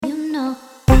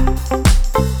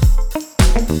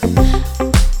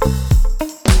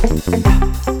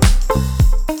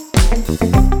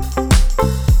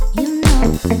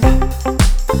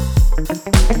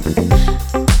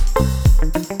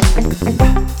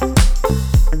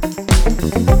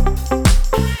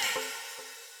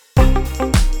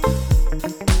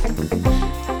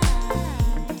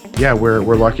Yeah,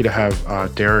 we're lucky to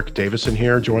have Derek Davison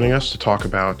here joining us to talk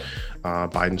about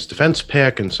Biden's defense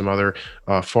pick and some other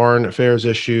foreign affairs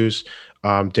issues.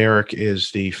 Derek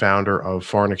is the founder of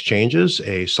Foreign Exchanges,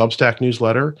 a Substack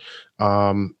newsletter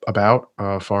about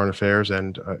foreign affairs,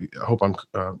 and I hope I'm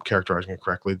characterizing it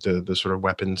correctly. The sort of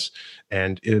weapons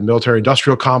and military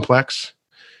industrial complex,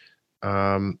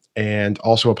 and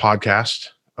also a podcast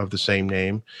of the same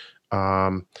name.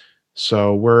 Um,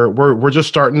 so we're just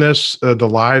starting this the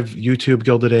live YouTube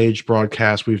Gilded Age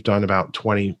broadcast. We've done about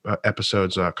 20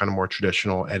 episodes, kind of more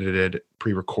traditional, edited,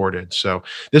 pre-recorded. So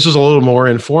this is a little more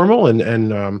informal,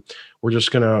 and we're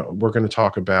gonna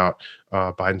talk about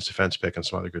Biden's defense pick and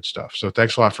some other good stuff. So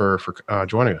thanks a lot for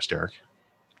joining us, Derek.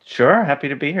 Sure, happy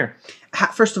to be here.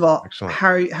 First of all, Excellent. how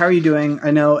are you doing?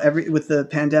 I know with the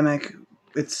pandemic,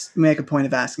 make a point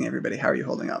of asking everybody, how are you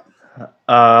holding up?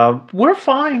 We're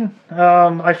fine.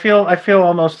 I feel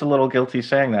almost a little guilty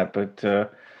saying that, but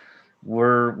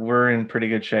we're in pretty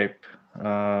good shape.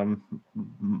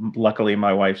 Luckily,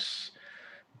 my wife's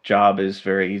job is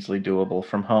very easily doable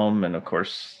from home, and of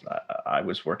course, I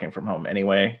was working from home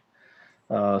anyway.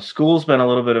 School's been a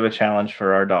little bit of a challenge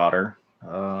for our daughter,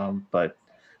 but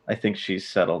I think she's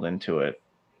settled into it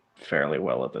fairly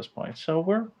well at this point.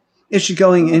 So Is she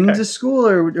going into school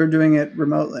or doing it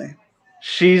remotely?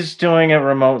 She's doing it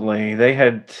remotely.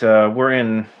 We're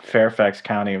in Fairfax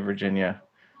County, Virginia.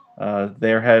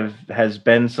 There has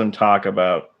been some talk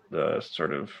about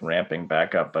sort of ramping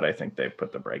back up, but I think they've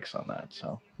put the brakes on that.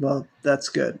 So, well, that's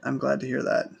good. I'm glad to hear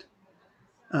that.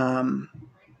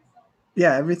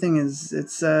 Yeah, everything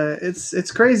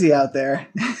it's crazy out there.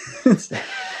 It's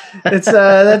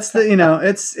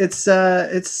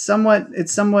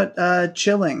somewhat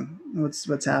chilling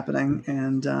what's happening,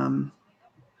 and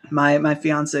my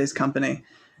fiance's company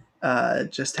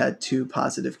just had 2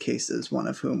 positive cases, one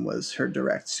of whom was her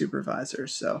direct supervisor.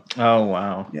 So oh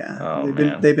wow, yeah,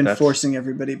 they've been forcing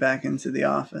everybody back into the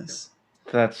office.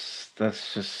 That's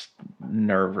just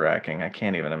nerve-wracking. I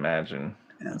can't even imagine.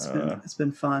 Yeah, it's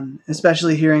been fun,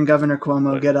 especially hearing Governor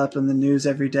Cuomo get up in the news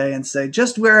every day and say,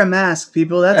 "Just wear a mask,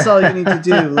 people. That's all you need to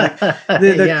do." Like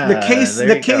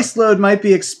the caseload might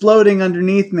be exploding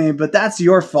underneath me, but that's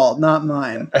your fault, not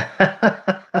mine.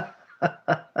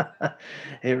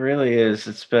 It really is.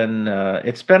 It's been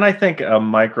I think a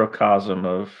microcosm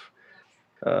of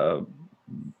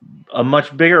a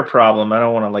much bigger problem. I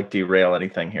don't want to derail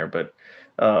anything here, but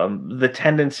the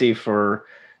tendency for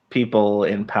people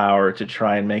in power to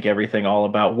try and make everything all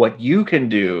about what you can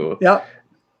do. Yep.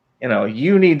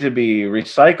 You need to be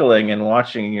recycling and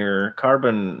watching your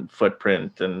carbon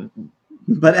footprint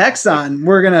But Exxon,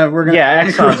 we're gonna yeah,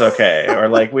 Exxon's okay, or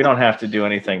we don't have to do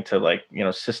anything to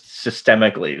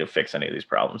systemically to fix any of these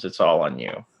problems. It's all on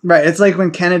you. Right. It's like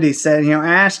when Kennedy said,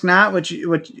 ask not what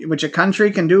your country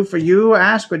can do for you,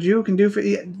 ask what you can do for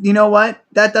you. You know what?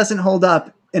 That doesn't hold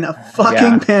up in a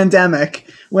fucking pandemic.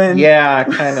 When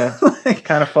kind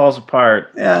of falls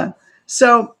apart. Yeah.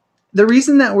 So the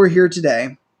reason that we're here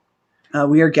today,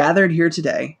 we are gathered here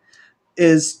today,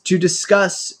 is to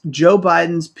discuss Joe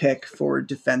Biden's pick for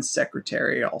defense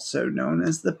secretary, also known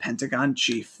as the Pentagon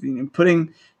chief,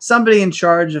 putting somebody in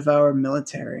charge of our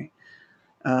military.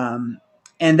 And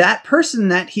that person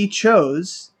that he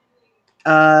chose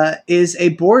is a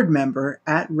board member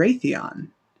at Raytheon,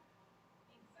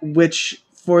 which,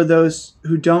 for those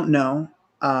who don't know,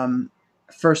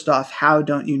 first off, how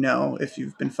don't you know if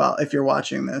you're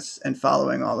watching this and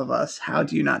following all of us? How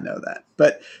do you not know that?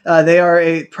 But they are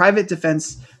a private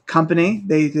defense company.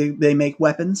 They make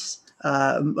weapons.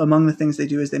 Among the things they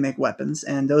do is they make weapons,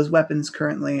 and those weapons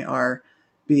currently are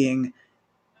being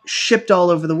shipped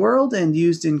all over the world and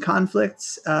used in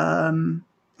conflicts. And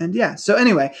yeah. So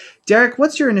anyway, Derek,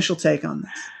 what's your initial take on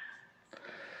this?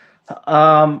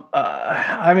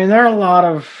 I mean, there are a lot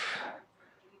of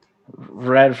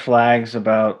red flags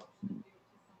about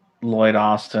Lloyd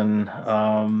Austin.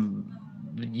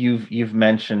 You've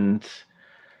mentioned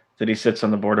that he sits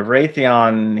on the board of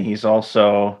Raytheon. He's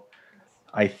also,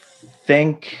 I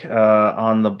think,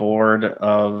 on the board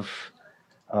of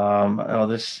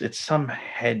it's some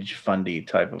hedge fundy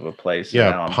type of a place.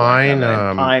 Yeah,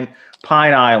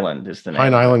 Pine Island is the name.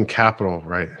 Pine Island Capital,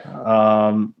 right?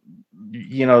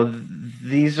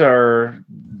 These are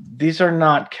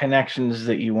not connections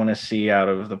that you want to see out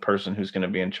of the person who's going to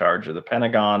be in charge of the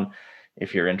Pentagon.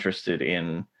 If you're interested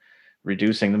in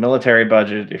reducing the military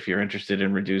budget, if you're interested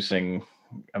in reducing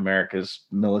America's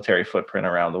military footprint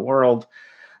around the world,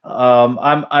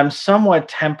 I'm somewhat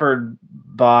tempered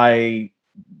by,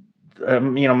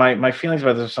 my feelings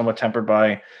about this are somewhat tempered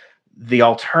by the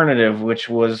alternative, which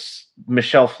was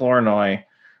Michelle Flournoy,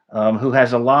 who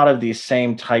has a lot of these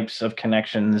same types of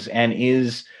connections and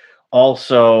is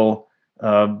also,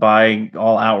 by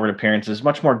all outward appearances,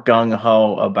 much more gung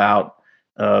ho about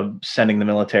sending the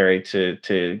military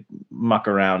to muck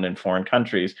around in foreign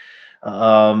countries.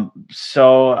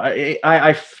 So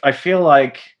I feel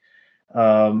like,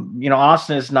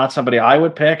 Austin is not somebody I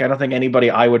would pick. I don't think anybody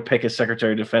I would pick as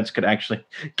Secretary of Defense could actually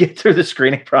get through the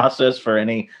screening process for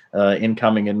any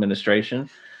incoming administration.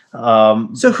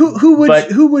 So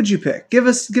who would you pick? Give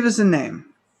us a name.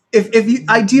 If you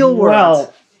ideal world.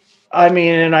 Well, I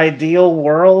mean, in an ideal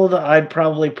world, I'd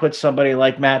probably put somebody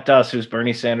like Matt Duss, who's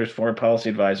Bernie Sanders' foreign policy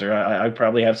advisor. I'd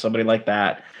probably have somebody like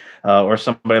that. Or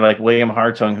somebody like William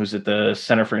Hartung, who's at the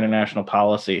Center for International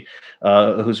Policy,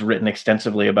 who's written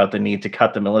extensively about the need to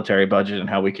cut the military budget and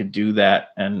how we could do that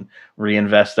and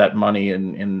reinvest that money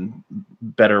in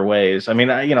better ways. I mean,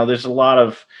 there's a lot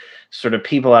of sort of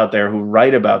people out there who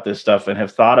write about this stuff and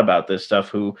have thought about this stuff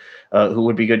who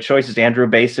would be good choices. Andrew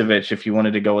Bacevich, if you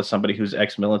wanted to go with somebody who's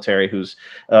ex-military, who's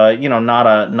not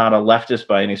a leftist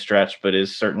by any stretch, but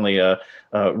is certainly a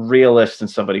realist and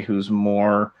somebody who's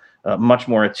much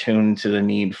more attuned to the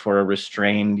need for a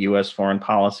restrained U.S. foreign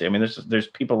policy. I mean, there's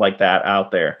people like that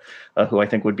out there who I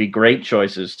think would be great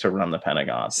choices to run the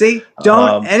Pentagon. See,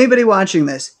 anybody watching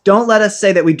this, don't let us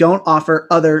say that we don't offer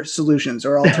other solutions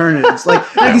or alternatives.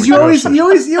 Because you always.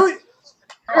 Right,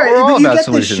 but you get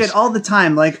solutions. This shit all the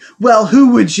time. Like, well,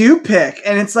 who would you pick?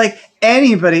 And it's like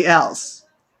anybody else.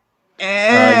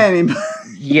 Anybody.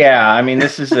 Yeah, I mean,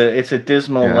 it's a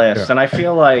dismal list, and I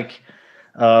feel like.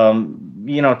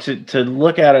 To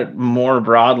look at it more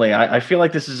broadly, I feel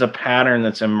like this is a pattern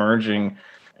that's emerging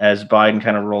as Biden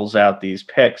kind of rolls out these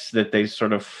picks, that they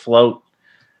sort of float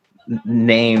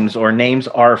names, or names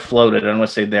are floated. I don't want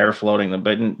to say they're floating them,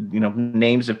 but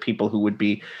names of people who would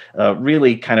be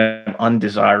really kind of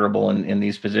undesirable in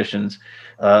these positions.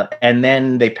 And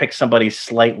then they pick somebody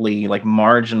slightly, like,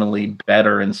 marginally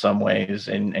better in some ways,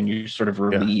 and you're sort of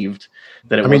relieved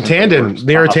that it. I mean,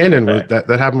 Neera Tanden,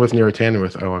 that happened with Neera Tanden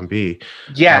with OMB.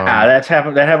 Yeah, that's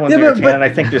happened. That happened with Neera Tanden.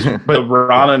 I think this, the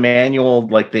Rahm Emanuel,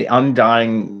 like the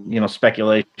undying,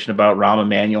 speculation about Rahm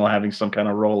Emanuel having some kind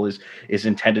of role is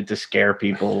intended to scare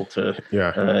people to,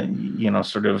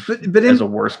 sort of, but as a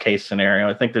worst case scenario.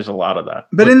 I think there's a lot of that.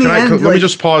 But in the end, let me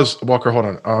just pause, Walker. Hold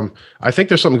on. I think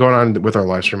there's something going on with our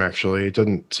live stream. Actually, it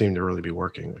doesn't seem to really be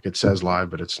working. Like, it says live,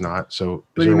 but it's not. So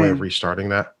is there a way of restarting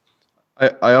that?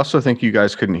 I also think you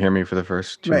guys couldn't hear me for the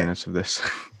first 2 minutes of this.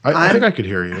 I think I could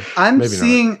hear you. I'm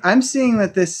seeing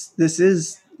that this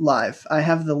is live. I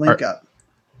have the link up.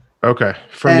 Okay.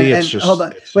 For me, it's just. Hold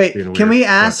on. Wait. Can we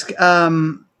ask?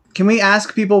 Can we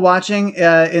ask people watching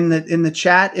in the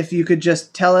chat if you could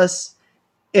just tell us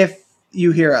if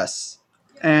you hear us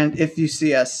and if you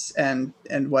see us and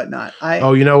whatnot?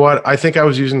 You know what? I think I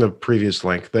was using the previous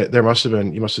link. There must have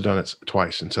been. You must have done it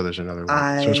twice, and so there's another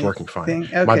one. So it's working fine.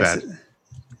 My bad.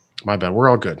 My bad. We're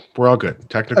all good.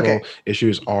 Technical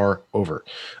issues are over.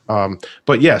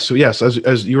 But yes,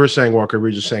 as you were saying, Walker, we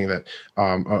were just saying that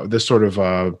this sort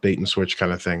of bait and switch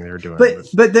kind of thing they're doing.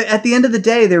 But at the end of the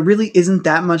day, there really isn't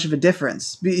that much of a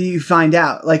difference. You find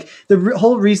out, like, the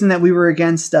whole reason that we were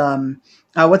against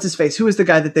what's his face? Who was the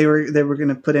guy that they were going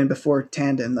to put in before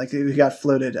Tanden? Like, he got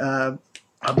floated.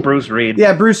 Bruce Reed.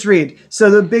 Yeah, Bruce Reed.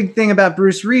 So the big thing about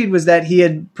Bruce Reed was that he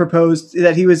had proposed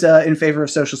that he was in favor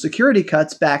of Social Security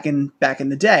cuts back in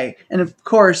the day, and of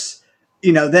course,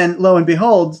 then lo and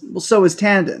behold, well, so is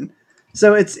Tanden.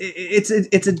 So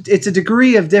it's a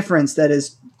degree of difference that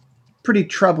is pretty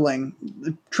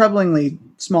troublingly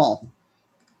small.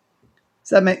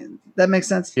 Does that make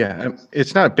sense? Yeah,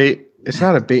 it's not bait. It's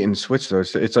not a bait and switch though.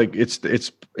 It's like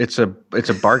it's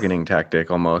a bargaining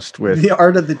tactic almost, with the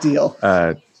art of the deal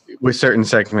with certain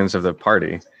segments of the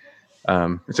party.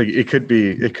 It's like it could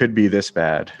be this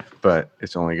bad, but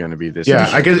it's only going to be this. Yeah,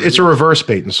 I guess it's a reverse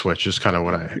bait and switch. Is kind of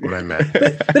what I meant.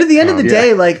 But at the end of the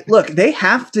day, like, look, they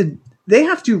have to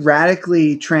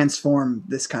radically transform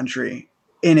this country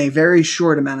in a very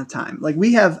short amount of time. Like,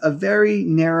 we have a very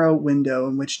narrow window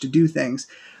in which to do things.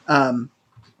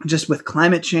 Just with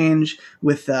climate change,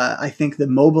 with I think the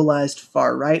mobilized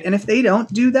far right. And if they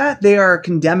don't do that, they are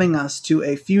condemning us to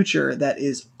a future that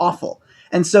is awful.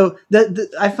 And so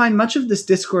I find much of this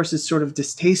discourse is sort of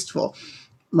distasteful.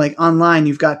 Like, online,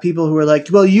 you've got people who are like,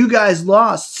 well, you guys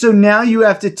lost, so now you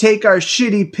have to take our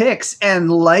shitty picks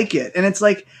and like it. And it's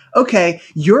like, okay,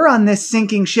 you're on this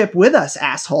sinking ship with us,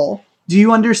 asshole. Do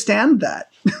you understand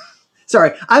that?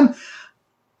 Sorry, I'm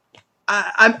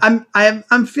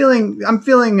feeling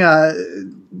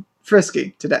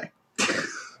frisky today.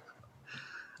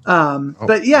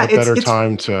 But yeah, what better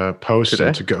time to post Today?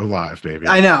 and to go live, baby.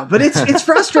 I know, but it's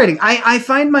frustrating. I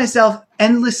find myself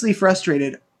endlessly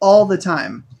frustrated all the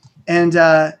time, and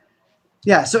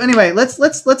yeah. So anyway,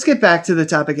 let's get back to the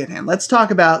topic at hand. Let's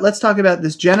talk about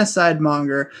this genocide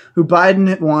monger who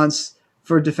Biden wants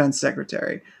for defense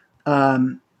secretary.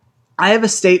 I have a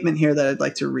statement here that I'd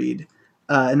like to read,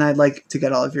 and I'd like to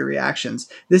get all of your reactions.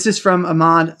 This is from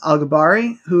Ahmad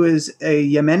Al-Ghabari, who is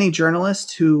a Yemeni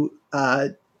journalist who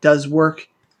does work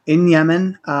in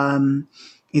Yemen.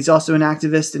 He's also an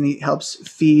activist, and he helps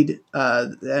feed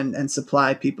and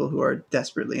supply people who are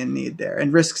desperately in need there,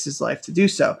 and risks his life to do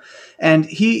so. And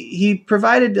he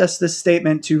provided us this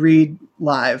statement to read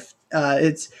live.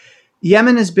 It's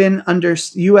Yemen has been under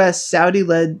U.S.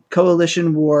 Saudi-led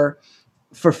coalition war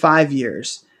for 5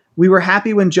 years. We were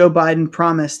happy when Joe Biden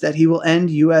promised that he will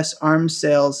end U.S. arms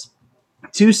sales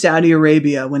to Saudi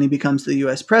Arabia when he becomes the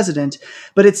U.S. president,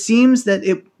 but it seems that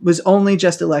it was only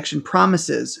just election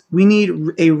promises. We need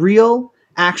a real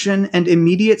action and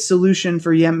immediate solution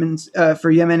for Yemen's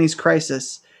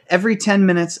crisis. Every 10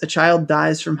 minutes, a child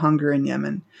dies from hunger in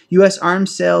Yemen. U.S.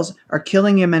 arms sales are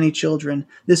killing Yemeni children.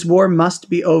 This war must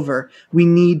be over. We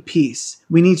need peace.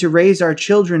 We need to raise our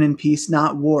children in peace,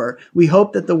 not war. We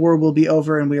hope that the war will be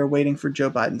over, and we are waiting for Joe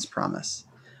Biden's promise.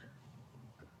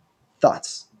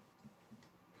 Thoughts?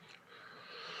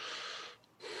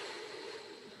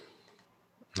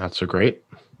 Not so great.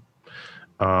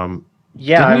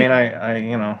 Yeah, I mean,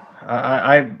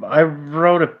 I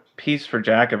wrote a piece for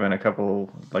Jacobin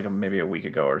maybe a week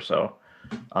ago or so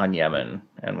on Yemen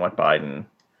and what Biden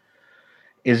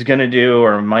is going to do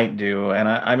or might do, and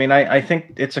I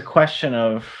think it's a question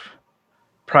of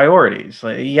priorities.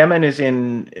 Like, Yemen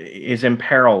is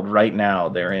imperiled right now.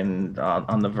 They're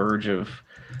on the verge of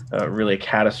really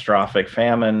catastrophic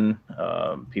famine.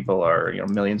 People are,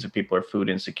 millions of people are food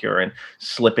insecure and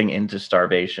slipping into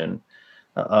starvation.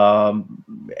 Biden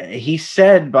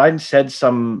said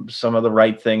some of the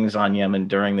right things on Yemen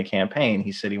during the campaign.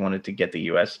 He said he wanted to get the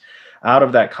U.S. out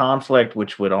of that conflict,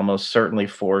 which would almost certainly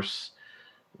force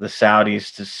the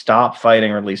Saudis to stop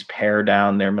fighting or at least pare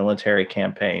down their military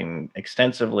campaign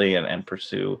extensively and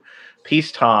pursue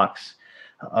peace talks.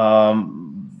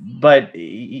 But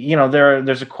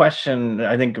there's a question,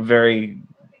 I think a very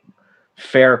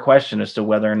fair question, as to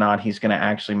whether or not he's going to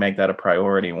actually make that a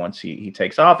priority once he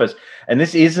takes office. And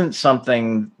this isn't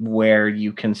something where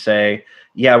you can say,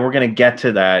 yeah, we're going to get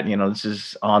to that. This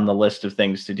is on the list of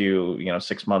things to do,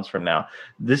 6 months from now.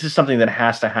 This is something that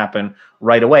has to happen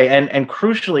right away. And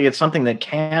crucially, it's something that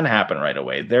can happen right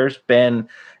away. There's been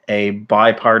a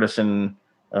bipartisan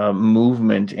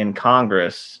movement in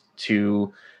Congress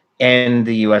to end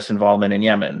the U.S. involvement in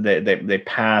Yemen. They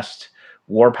passed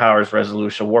war powers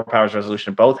resolution,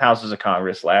 both houses of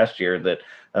Congress last year that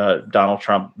Donald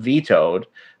Trump vetoed.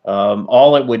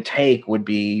 All it would take would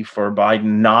be for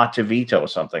Biden not to veto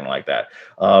something like that.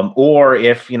 Or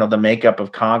if, the makeup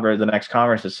of Congress, the next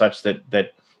Congress, is such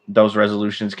that those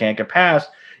resolutions can't get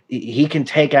passed, he can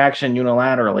take action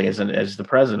unilaterally as the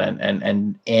president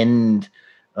and end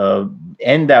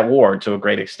that war to a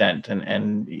great extent.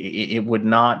 And it would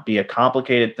not be a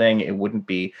complicated thing. It wouldn't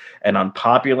be an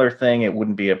unpopular thing. It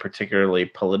wouldn't be a particularly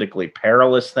politically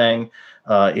perilous thing.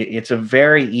 It's a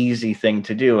very easy thing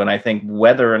to do. And I think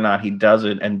whether or not he does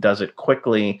it and does it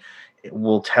quickly, it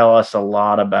will tell us a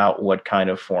lot about what kind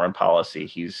of foreign policy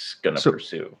he's going to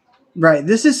pursue. Right.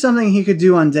 This is something he could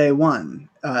do on day one.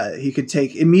 He could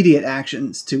take immediate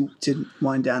actions to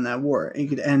wind down that war. He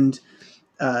could end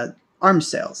arms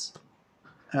sales.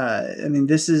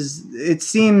 It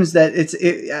seems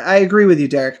that I agree with you,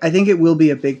 Derek. I think it will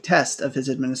be a big test of his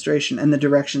administration and the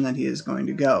direction that he is going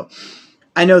to go.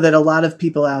 I know that a lot of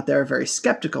people out there are very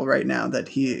skeptical right now that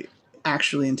he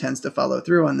actually intends to follow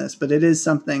through on this, but it is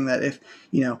something that if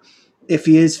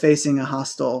he is facing a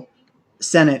hostile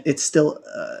Senate, it's still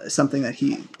something that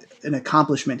an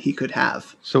accomplishment he could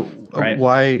have. So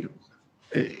why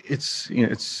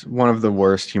it's one of the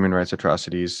worst human rights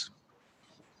atrocities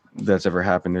that's ever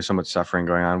happened. There's so much suffering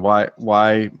going on.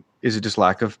 Why is it just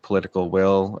lack of political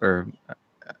will, or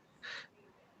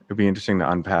it'd be interesting to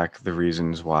unpack the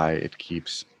reasons why it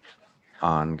keeps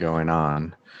on going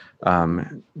on.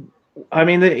 The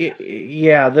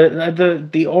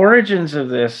origins of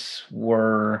this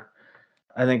were,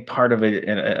 I think, part of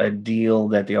a deal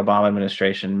that the Obama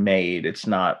administration made. It's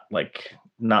not like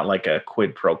a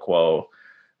quid pro quo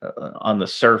on the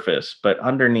surface, but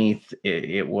underneath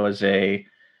it was we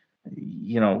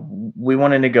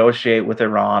want to negotiate with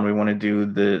Iran. We want to do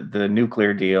the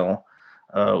nuclear deal.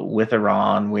 with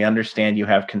Iran. We understand you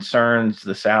have concerns,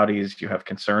 the Saudis, you have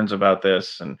concerns about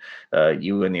this, and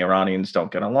you and the Iranians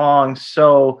don't get along.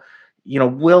 So,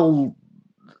 we'll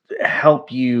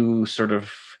help you sort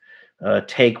of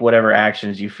take whatever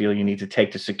actions you feel you need to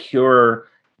take to secure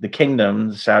the kingdom,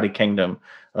 the Saudi kingdom,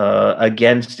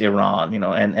 against Iran.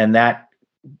 And that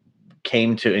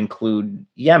came to include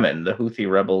Yemen. The Houthi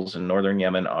rebels in northern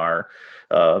Yemen are,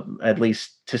 at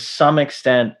least to some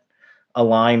extent,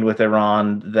 aligned with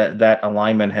Iran. That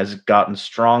alignment has gotten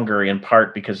stronger in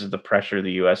part because of the pressure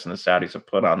the U.S. and the Saudis have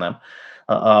put on them.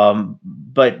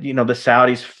 But the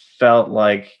Saudis felt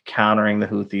like countering the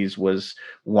Houthis was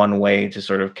one way to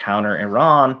sort of counter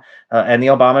Iran, and the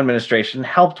Obama administration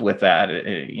helped with that.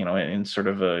 In sort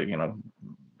of a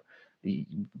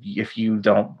if you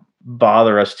don't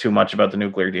bother us too much about the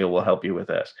nuclear deal, we'll help you with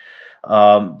this.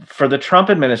 For the Trump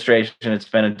administration, it's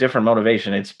been a different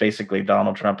motivation. It's basically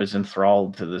Donald Trump is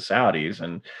enthralled to the Saudis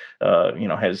and,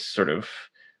 has sort of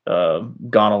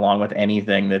gone along with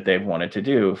anything that they've wanted to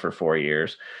do for 4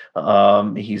 years.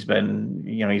 He's been,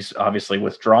 he's obviously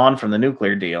withdrawn from the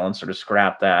nuclear deal and sort of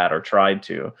scrapped that or tried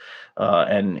to,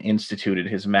 and instituted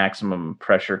his maximum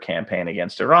pressure campaign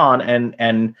against Iran.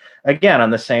 And again, on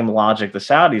the same logic the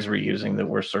Saudis were using, that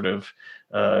we're sort of,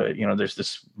 there's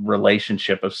this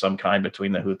relationship of some kind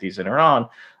between the Houthis and Iran.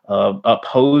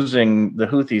 Opposing the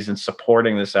Houthis and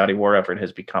supporting the Saudi war effort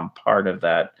has become part of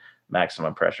that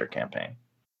maximum pressure campaign.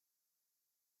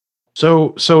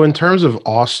 So in terms of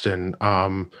Austin,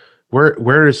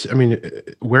 where does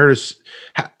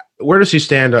he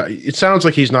stand? It sounds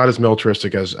like he's not as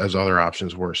militaristic as other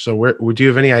options were. So do you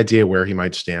have any idea where he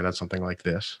might stand on something like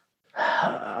this?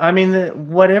 I mean,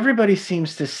 what everybody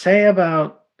seems to say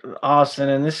about Austin,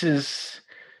 and this is,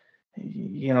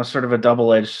 sort of a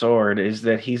double-edged sword, is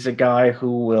that he's a guy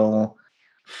who will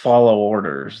follow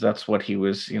orders. That's what he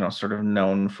was, sort of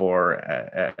known for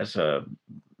as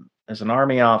an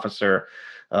army officer.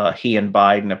 He and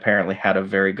Biden apparently had a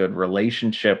very good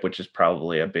relationship, which is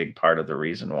probably a big part of the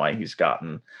reason why he's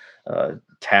gotten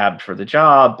tabbed for the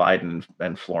job. Biden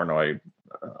and Flournoy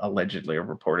allegedly or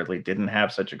reportedly didn't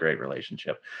have such a great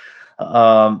relationship.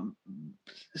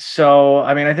 So,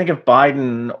 I mean, I think if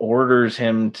Biden orders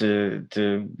him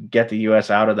to get the U.S.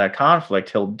 out of that conflict,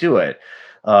 he'll do it.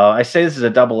 I say this is a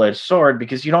double-edged sword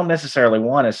because you don't necessarily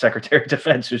want a Secretary of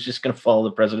Defense who's just going to follow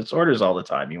the president's orders all the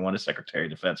time. You want a Secretary of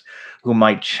Defense who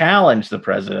might challenge the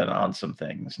president on some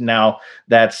things. Now,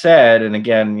 that said, and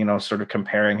again, sort of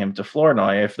comparing him to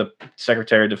Flournoy, if the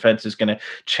Secretary of Defense is going to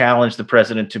challenge the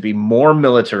president to be more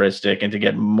militaristic and to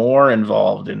get more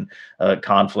involved in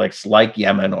conflicts like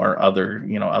Yemen or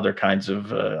other kinds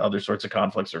of other sorts of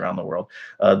conflicts around the world,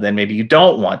 then maybe you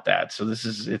don't want that. So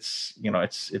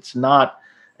it's not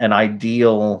an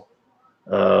ideal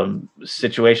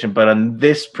situation, but on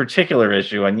this particular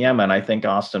issue on Yemen, I think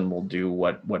Austin will do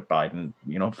what Biden,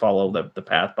 follow the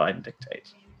path Biden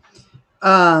dictates.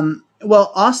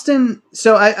 Well, Austin.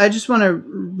 So I just want to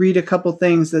read a couple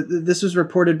things that this was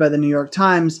reported by the New York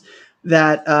Times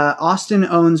that Austin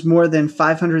owns more than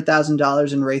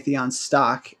 $500,000 in Raytheon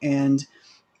stock, and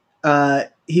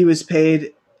he was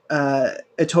paid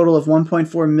a total of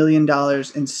 $1.4 million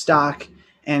in stock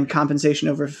and compensation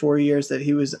over 4 years that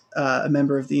he was a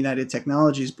member of the United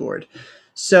Technologies Board.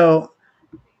 So,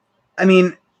 I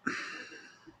mean,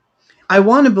 I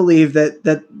want to believe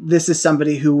that this is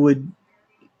somebody who would,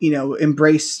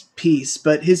 embrace peace,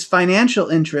 but his financial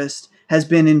interest has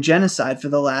been in genocide for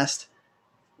the last,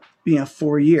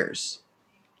 4 years.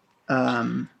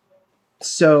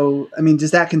 So, I mean,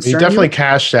 does that concern you? He definitely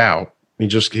cashed out.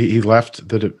 He left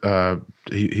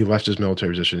he left his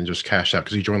military position and just cashed out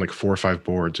because he joined like 4 or 5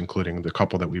 boards, including the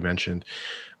couple that we mentioned.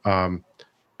 But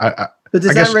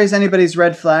does that raise anybody's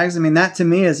red flags? I mean, that to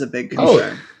me is a big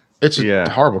concern. It's a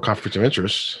horrible conflict of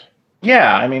interest.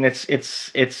 Yeah, I mean,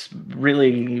 it's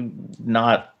really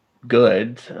not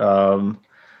good.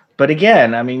 But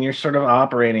again, I mean, you're sort of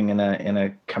operating in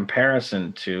a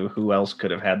comparison to who else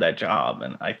could have had that job,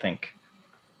 and I think,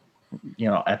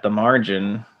 at the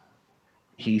margin,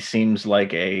 he seems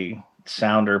like a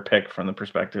sounder pick from the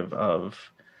perspective of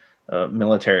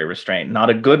military restraint.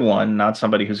 Not a good one, not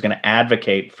somebody who's going to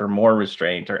advocate for more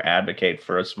restraint or advocate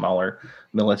for a smaller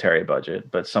military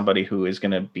budget, but somebody who is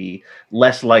going to be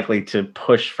less likely to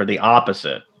push for the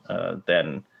opposite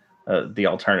than the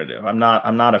alternative. I'm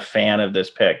not a fan of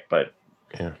this pick, but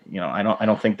yeah. I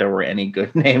don't think there were any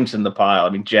good names in the pile. I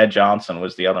mean, Jed Johnson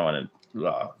was the other one,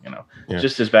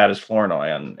 just as bad as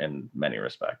Flournoy in many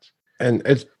respects. And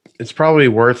it's probably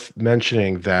worth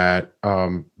mentioning that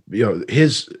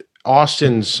his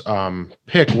Austin's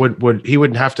pick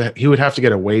would have to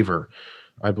get a waiver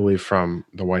I believe, from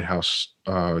the White House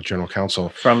General Counsel.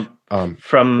 From Or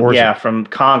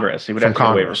Congress. He would have From to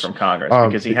get a waiver Congress. from Congress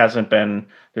because he hasn't been.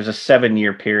 There's a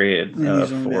 7-year period And he's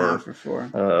only been out for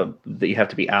 4. that you have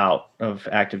to be out of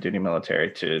active duty military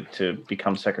to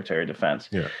become Secretary of Defense.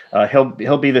 Yeah.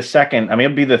 He'll be the second. I mean,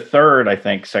 he'll be the third. I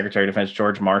think Secretary of Defense.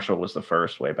 George Marshall was the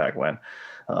first way back when.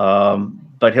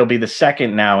 But he'll be the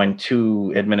second now in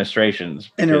 2 administrations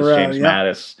because in a row,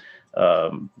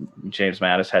 James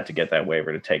Mattis had to get that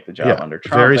waiver to take the job under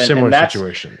Trump. Very similar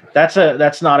situation.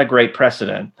 That's not a great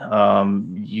precedent.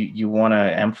 You want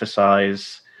to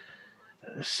emphasize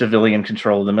civilian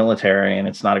control of the military, and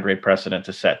it's not a great precedent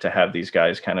to set to have these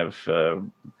guys kind of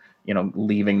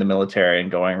leaving the military and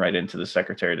going right into the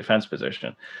Secretary of Defense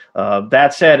position.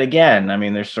 That said, again, I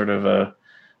mean, there's sort of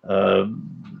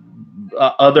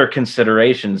other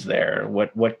considerations there.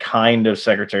 What kind of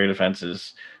Secretary of Defense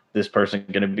is this person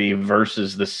going to be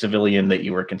versus the civilian that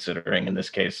you were considering in this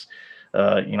case?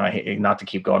 I hate not to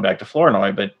keep going back to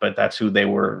Flournoy, but that's who they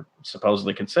were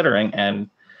supposedly considering. And,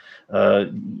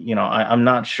 I'm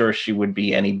not sure she would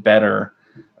be any better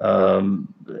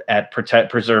at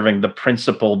preserving the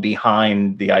principle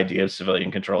behind the idea of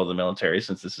civilian control of the military,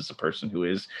 since this is a person who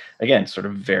is, again, sort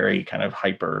of very kind of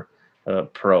hyper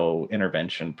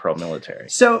pro-intervention, pro-military.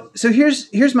 So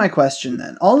here's my question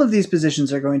then. All of these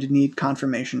positions are going to need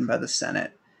confirmation by the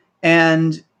Senate,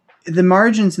 and the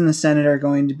margins in the Senate are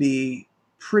going to be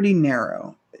pretty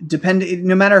narrow.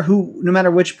 No matter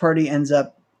which party ends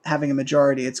up having a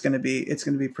majority, it's going to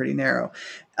be pretty narrow.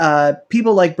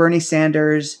 People like Bernie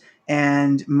Sanders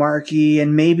and Markey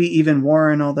and maybe even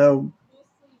Warren, although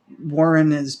Warren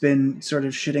has been sort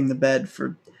of shitting the bed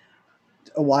for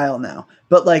a while now,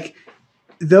 but like,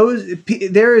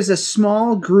 there is a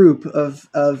small group of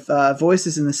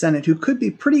voices in the Senate who could be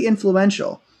pretty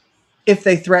influential if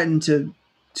they threaten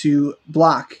to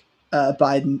block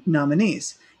Biden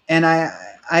nominees. And I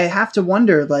have to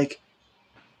wonder, like,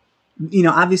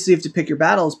 obviously you have to pick your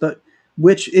battles, but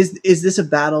which is this a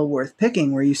battle worth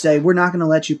picking, where you say, we're not going to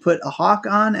let you put a hawk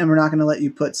on, and we're not going to let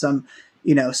you put some,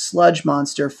 sludge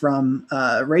monster from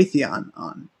Raytheon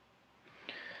on?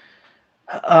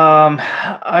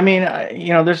 I mean,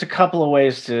 there's a couple of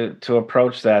ways to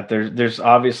approach that. There's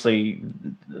obviously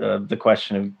the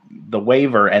question of the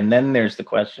waiver, and then there's the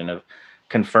question of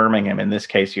confirming him. In this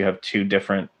case, you have 2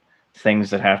 different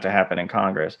things that have to happen in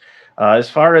Congress. As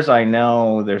far as I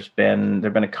know, there've been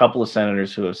a couple of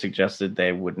senators who have suggested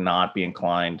they would not be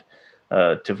inclined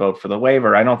to vote for the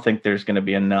waiver. I don't think there's going to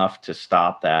be enough to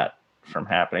stop that from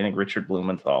happening. I think Richard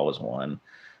Blumenthal was one.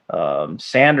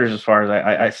 Sanders, as far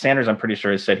as Sanders, I'm pretty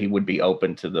sure has said he would be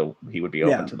open to the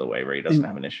waiver. He doesn't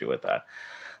have an issue with that.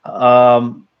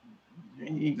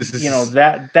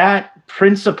 That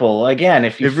principle, again,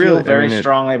 if you feel very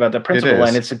strongly about the principle,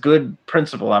 and it's a good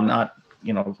principle, I'm not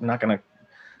going to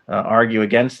argue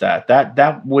against that.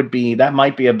 That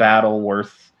might be a battle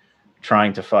worth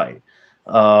trying to fight.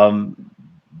 But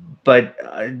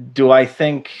do I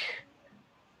think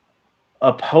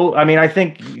I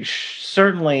think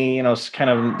certainly, kind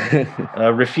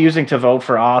of refusing to vote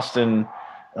for Austin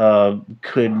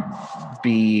could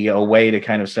be a way to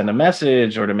kind of send a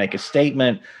message or to make a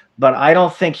statement. But I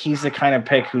don't think he's the kind of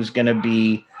pick who's going to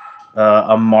be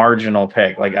a marginal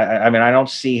pick. Like, I don't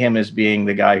see him as being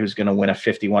the guy who's going to win a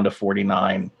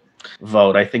 51-49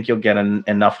 vote. I think you'll get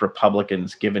enough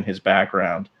Republicans, given his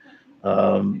background,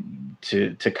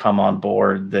 to come on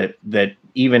board that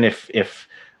even if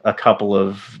a couple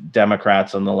of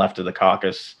Democrats on the left of the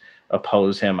caucus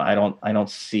oppose him, I don't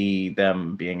see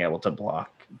them being able to block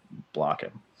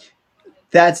him.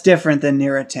 That's different than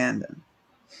Neera Tanden.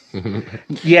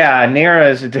 Yeah,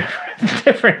 Neera is a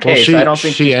different case. I don't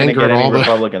think she's going to get any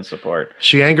Republican support.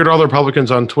 She angered all the Republicans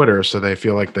on Twitter, so they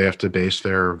feel like they have to base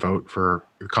their vote for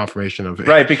confirmation of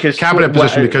because cabinet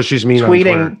position because she's mean on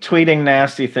Twitter. Tweeting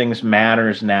nasty things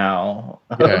matters now.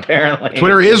 Yeah. Apparently,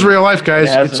 Twitter is real life, guys.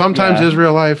 It sometimes is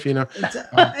real life,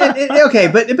 okay,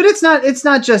 but it's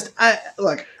not just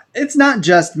look. It's not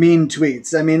just mean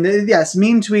tweets. I mean, yes,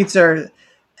 mean tweets are.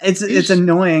 It's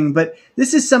annoying, but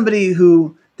this is somebody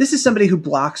who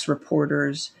blocks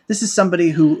reporters. This is somebody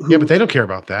who but they don't care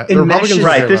about that. The Republicans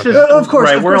right. This is of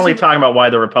course. Right. We're only talking about why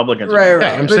the Republicans. Right.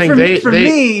 Yeah, I'm but saying for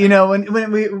me,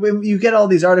 when you get all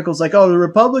these articles like, oh, the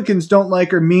Republicans don't like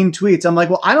her mean tweets. I'm like,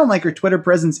 well, I don't like her Twitter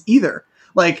presence either.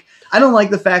 Like, I don't like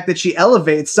the fact that she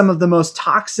elevates some of the most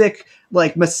toxic,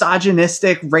 like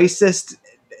misogynistic, racist,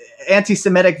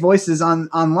 anti-Semitic voices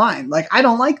online. Like, I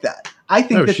don't like that. I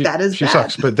think No, that is she bad.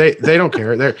 sucks, but they don't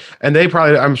care.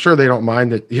 I'm sure they don't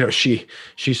mind that, she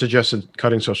suggested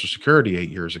cutting Social Security 8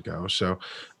 years ago. So,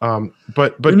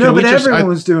 but everyone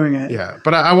was doing it. Yeah,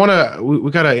 but I want to. We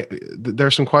gotta.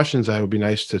 There's some questions that would be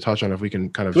nice to touch on if we can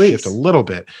kind of Please. shift a little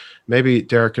bit. Maybe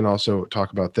Derek can also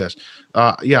talk about this.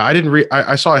 Yeah, I didn't read.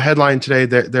 I saw a headline today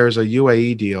that there's a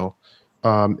UAE deal,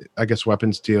 I guess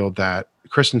weapons deal, that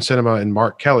Kristen Sinema and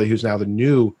Mark Kelly, who's now the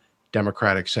new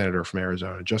Democratic senator from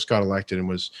Arizona, just got elected and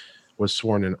was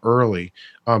sworn in early.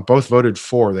 Both voted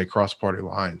for. They crossed party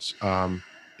lines.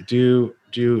 Do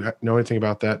you know anything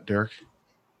about that, Derek?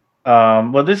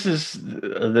 Well, this is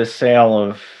the sale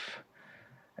of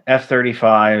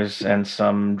F-35s and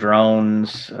some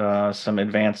drones, some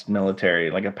advanced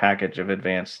military, like a package of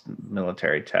advanced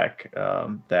military tech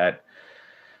that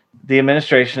the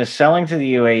administration is selling to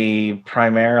the UAE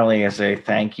primarily as a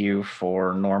thank you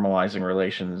for normalizing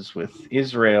relations with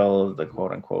Israel, the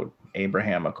quote unquote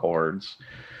Abraham Accords.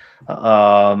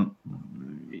 Yeah,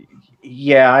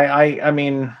 I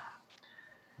mean,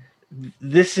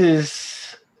 this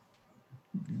is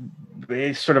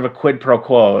sort of a quid pro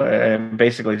quo, and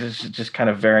basically just kind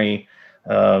of very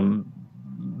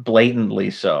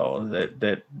blatantly so that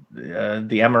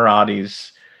the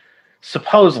Emiratis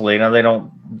supposedly, now I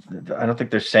don't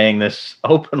think they're saying this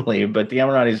openly, but the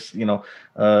Emiratis,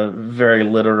 very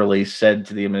literally said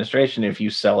to the administration, if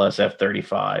you sell us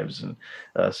F-35s and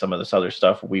some of this other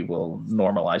stuff, we will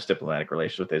normalize diplomatic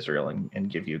relations with Israel and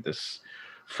give you this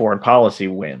foreign policy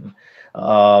win.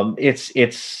 It's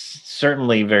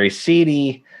certainly very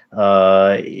seedy.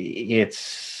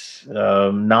 It's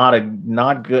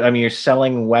not good. I mean, you're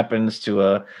selling weapons to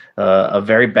a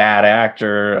very bad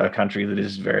actor, a country that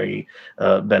has been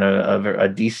a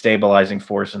destabilizing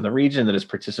force in the region, that has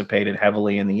participated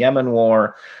heavily in the Yemen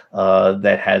war,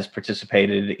 that has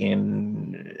participated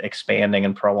in expanding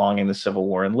and prolonging the civil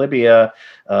war in Libya.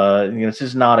 This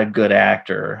is not a good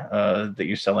actor that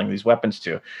you're selling these weapons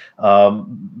to.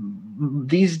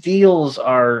 These deals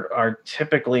are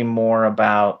typically more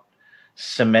about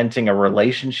cementing a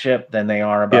relationship than they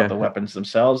are about the weapons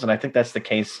themselves. And I think that's the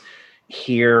case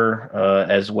here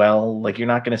as well. Like, you're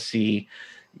not going to see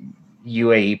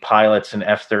UAE pilots and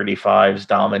F-35s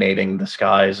dominating the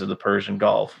skies of the Persian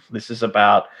Gulf. This is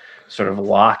about sort of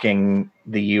locking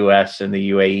the US and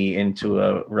the UAE into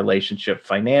a relationship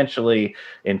financially,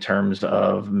 in terms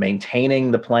of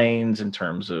maintaining the planes, in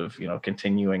terms of,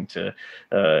 continuing to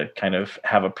kind of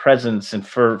have a presence. And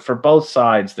for both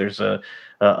sides, there's a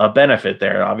benefit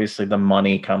there. Obviously, the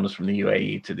money comes from the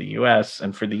UAE to the US,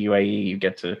 and for the UAE, you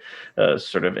get to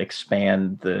sort of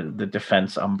expand the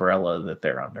defense umbrella that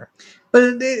they're under. But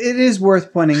it is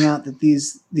worth pointing out that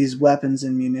these weapons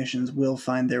and munitions will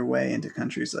find their way into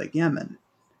countries like Yemen.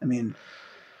 I mean,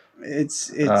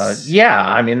 it's yeah.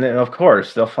 I mean, of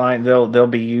course they'll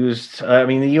be used. I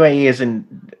mean, the UAE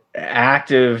isn't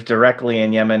active directly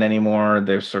in Yemen anymore.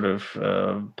 They're sort of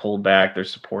pulled back. They're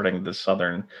supporting the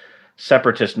southern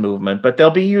separatist movement, but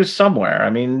they'll be used somewhere. I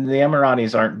mean, the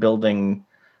Emiratis aren't building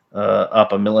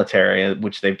up a military,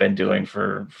 which they've been doing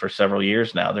for several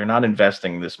years now. They're not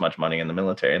investing this much money in their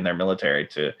military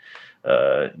to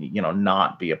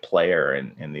not be a player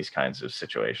in these kinds of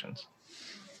situations.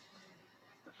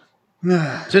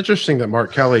 It's interesting that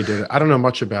Mark Kelly did it. I don't know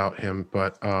much about him,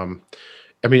 but I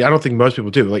mean, I don't think most people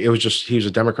do. Like, it was just, he was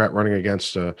a Democrat running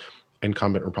against a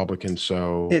incumbent Republican.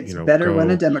 So it's better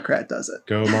when a Democrat does it.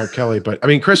 Go Mark Kelly. But I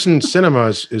mean, Kristen Sinema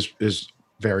is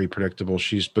very predictable.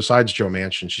 She's, besides Joe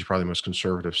Manchin, she's probably the most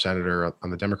conservative senator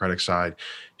on the Democratic side.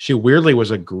 She weirdly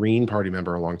was a Green Party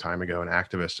member a long time ago, an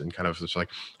activist, and kind of just like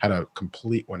had a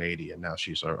complete 180, and now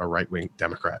she's a right-wing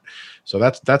Democrat. So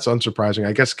that's unsurprising.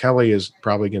 I guess Kelly is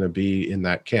probably going to be in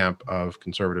that camp of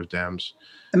conservative Dems.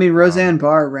 I mean, Roseanne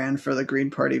Barr ran for the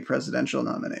Green Party presidential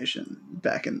nomination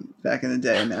back in the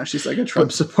day, and now she's like a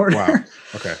Trump supporter. Wow.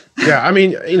 Okay. Yeah. I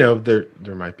mean,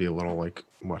 there might be a little like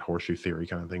horseshoe theory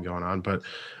kind of thing going on, but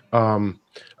I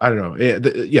don't know.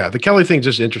 The Kelly thing's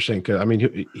just interesting because I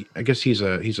mean, I guess he's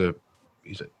a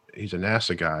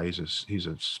NASA guy. He's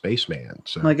a spaceman.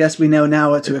 So I guess we know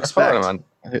now what to expect. On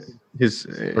his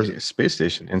space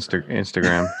station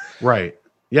Instagram. Right.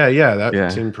 Yeah,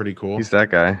 that seemed pretty cool. He's that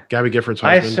guy. Gabby Gifford's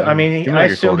husband. I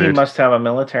assume he must have a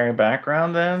military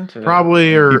background then.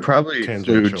 Probably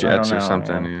flew jets or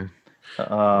something.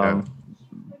 Yeah.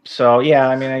 So yeah,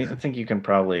 I mean, I think you can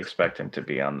probably expect him to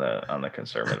be on the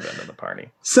conservative end of the party.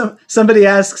 So somebody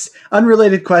asks,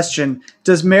 unrelated question: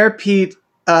 does Mayor Pete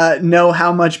know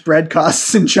how much bread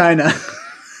costs in China?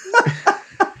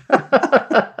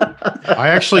 I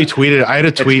actually tweeted. I had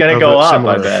a tweet. It's going to of go a up,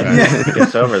 similar I bet. effect. When it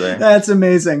gets over there. That's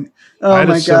amazing. I Oh had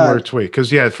my a similar god. tweet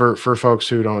because for folks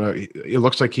who don't know, it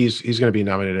looks like he's going to be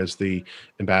nominated as the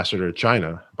ambassador to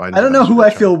China. Biden's I don't know who ambassador I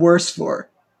to feel China. worse for,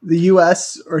 the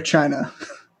U.S. or China.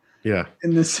 Yeah,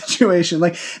 In this situation,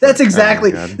 like that's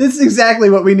exactly God. this is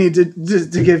exactly what we need to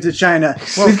give to China.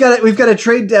 We've got a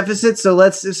trade deficit, so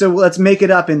let's make it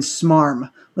up in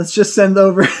smarm. Let's just send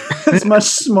over as much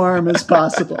smarm as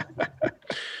possible.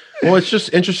 well, it's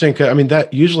just interesting. 'Cause, I mean,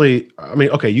 usually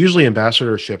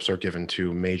ambassadorships are given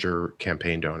to major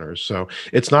campaign donors, so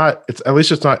it's not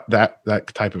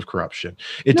that type of corruption.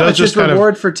 It No, does it's just kind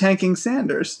reward for tanking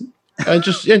Sanders. and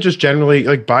just generally,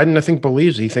 like Biden, I think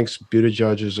he thinks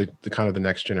Buttigieg is the kind of the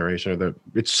next generation,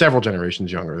 it's several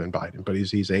generations younger than Biden, but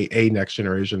he's a next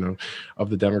generation of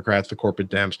the Democrats, the corporate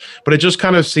Dems. But it just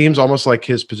kind of seems almost like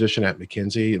his position at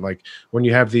McKinsey, like when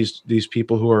you have these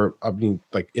people who are, I mean,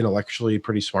 like intellectually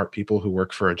pretty smart people who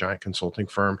work for a giant consulting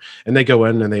firm, and they go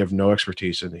in and they have no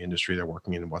expertise in the industry they're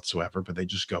working in whatsoever, but they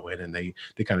just go in and they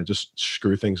kind of just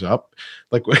screw things up,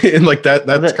 like and like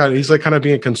that's kind of, he's like kind of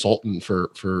being a consultant for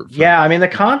Yeah, I mean, the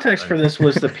context for this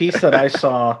was the piece that I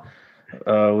saw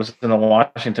was in the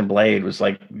Washington Blade. Was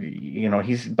like,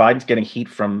 Biden's getting heat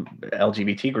from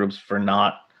LGBT groups for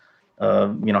not,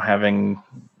 having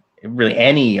really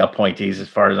any appointees, as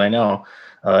far as I know,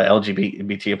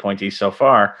 LGBT appointees so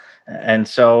far. And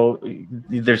so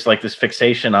there's like this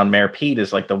fixation on Mayor Pete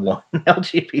as like the one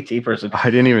LGBT person. I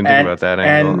didn't even think about that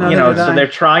angle. No, So they're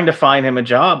trying to find him a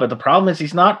job, but the problem is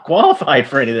he's not qualified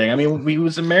for anything. I mean, he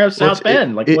was the mayor of South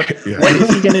Bend. What is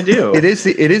he going to do? It's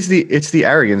the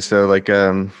arrogance though. Like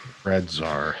Red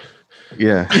Czar.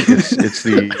 yeah, it's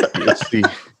the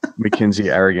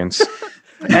McKinsey arrogance.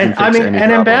 And I mean, any an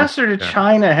problem. ambassador to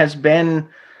China has been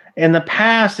in the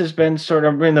past, sort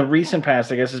of in the recent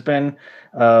past, I guess, has been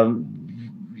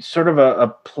sort of a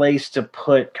place to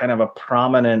put kind of a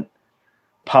prominent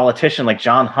politician, like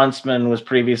John Huntsman was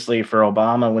previously for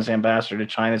Obama, was ambassador to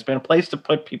China. It's been a place to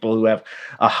put people who have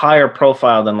a higher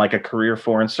profile than like a career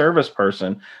foreign service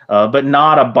person, but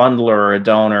not a bundler or a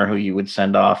donor who you would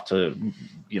send off to,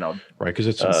 Right, because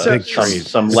it's a big trade,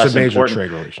 some it's less a major important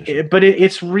trade relationship. But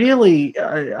it's really,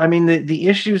 I mean, the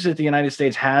issues that the United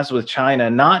States has with China,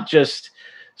 not just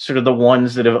sort of the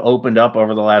ones that have opened up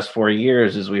over the last 4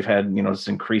 years, as we've had, this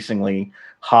increasingly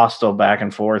hostile back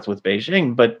and forth with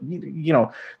Beijing, but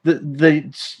the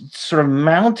sort of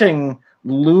mounting,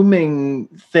 looming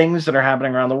things that are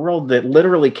happening around the world that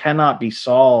literally cannot be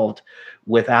solved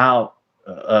without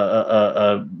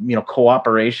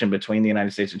cooperation between the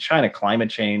United States and China, climate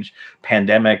change,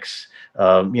 pandemics,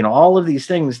 all of these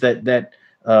things that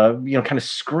kind of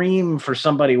scream for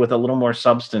somebody with a little more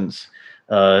substance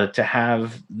to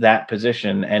have that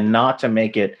position, and not to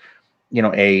make it,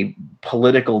 a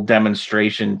political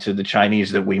demonstration to the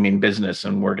Chinese that we mean business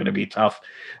and we're going to be tough,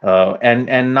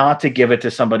 and not to give it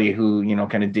to somebody who,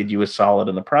 kind of did you a solid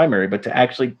in the primary, but to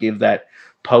actually give that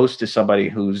post to somebody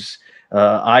who's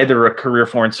either a career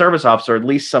foreign service officer, or at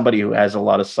least somebody who has a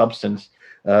lot of substance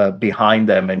behind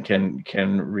them and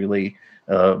can really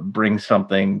bring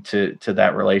something to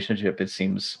that relationship. It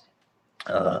seems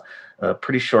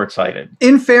pretty short-sighted.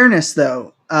 In fairness,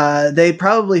 though, they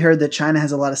probably heard that China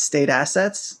has a lot of state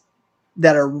assets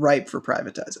that are ripe for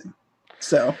privatizing.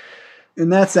 So, in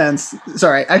that sense,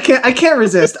 sorry, I can't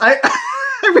resist. I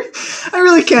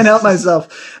really can't help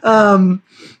myself. God,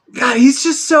 he's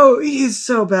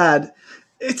so bad.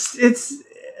 It's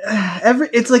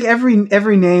like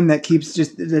every name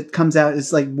that comes out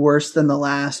is like worse than the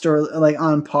last, or like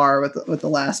on par with the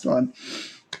last one.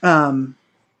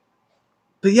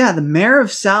 But yeah, the mayor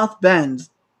of South Bend,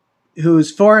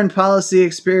 whose foreign policy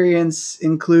experience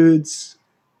includes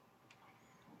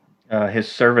his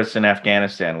service in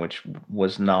Afghanistan, which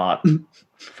was not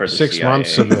for the 6 CIA,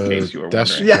 months of in case you were a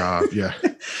desk wondering. job. Yeah.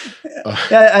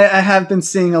 I have been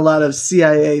seeing a lot of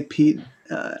CIA Pete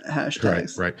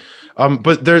hashtags. Right.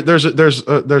 But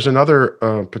there's another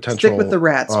potential Stick with the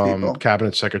rats, people.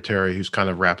 cabinet secretary who's kind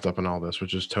of wrapped up in all this,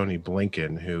 which is Tony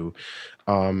Blinken, who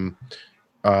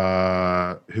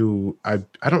I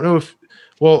don't know if,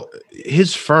 well,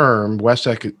 his firm West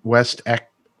Exec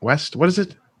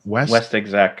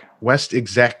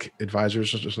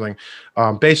Advisors or something,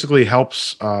 basically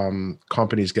helps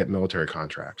companies get military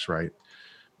contracts, right?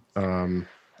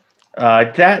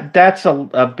 That's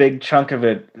a big chunk of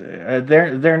it.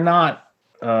 They're not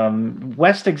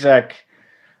West Exec,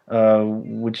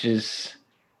 which is,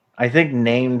 I think,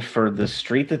 named for the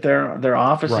street that their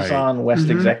office is on, West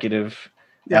Executive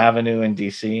Avenue in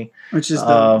DC, which is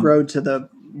the road to the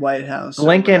White House.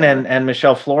 Blinken and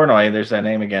Michelle Flournoy, there's that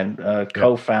name again,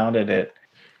 co-founded it.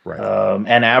 Right.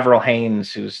 And Avril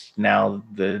Haines, who's now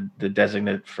the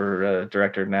designate for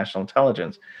director of national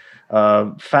intelligence,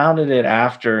 founded it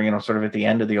after, sort of at the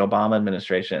end of the Obama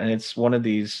administration. And it's one of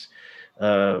these,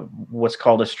 what's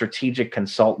called a strategic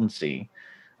consultancy,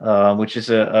 which is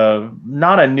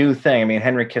not a new thing. I mean,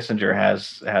 Henry Kissinger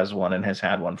has one and has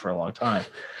had one for a long time,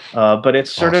 but it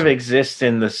sort of exists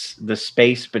in the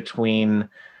space between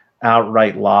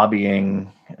outright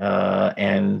lobbying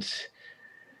and,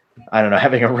 I don't know,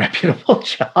 having a reputable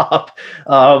job.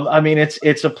 I mean,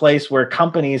 it's a place where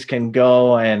companies can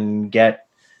go and get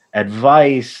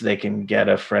advice. They can get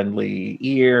a friendly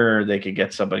ear. They can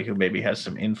get somebody who maybe has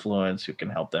some influence who can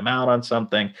help them out on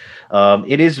something.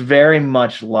 It is very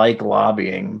much like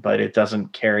lobbying, but it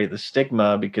doesn't carry the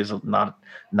stigma because not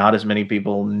as many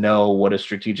people know what a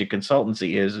strategic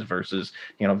consultancy is versus,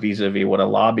 vis-a-vis what a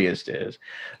lobbyist is.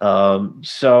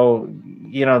 So,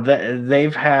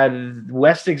 they've had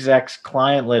West Exec's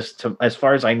client list, as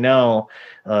far as I know,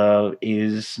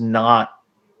 is not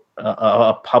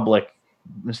a public.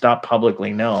 It's not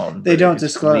publicly known. They don't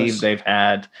disclose. They've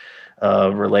had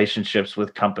relationships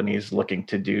with companies looking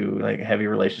to do heavy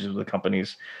relationships with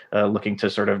companies looking to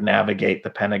sort of navigate the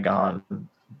Pentagon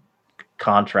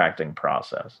contracting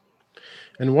process.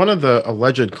 And one of the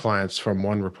alleged clients from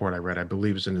one report I read, I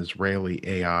believe, is an Israeli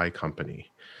AI company.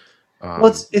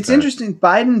 Well, it's interesting.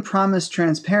 Biden promised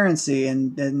transparency,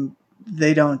 and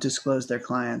they don't disclose their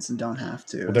clients and don't have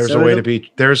to. Well, there's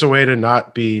a way to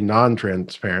not be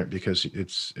non-transparent because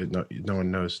no one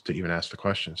knows to even ask the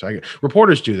question. So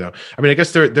reporters do, though. I mean, I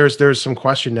guess there's some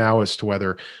question now as to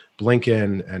whether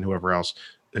Blinken and whoever else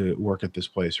work at this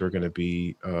place are going to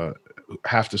be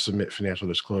have to submit financial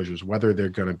disclosures, whether they're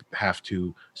going to have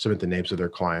to submit the names of their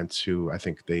clients who I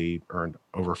think they earned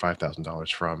over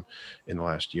 $5,000 from in the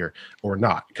last year or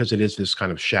not, because it is this kind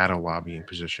of shadow lobbying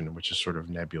position, which is sort of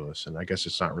nebulous. And I guess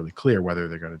it's not really clear whether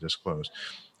they're going to disclose.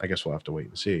 I guess we'll have to wait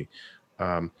and see.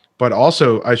 But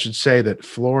also I should say that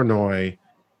Flournoy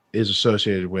is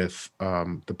associated with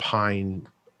the Pine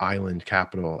Island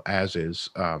capital, as is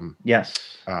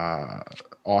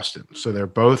Austin. So they're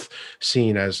both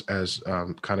seen as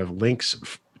kind of links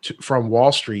from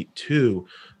Wall Street to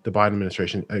the Biden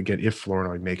administration. Again, if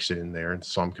Flournoy makes it in there in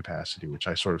some capacity, which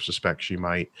I sort of suspect she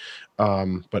might,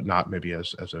 but not maybe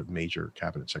as a major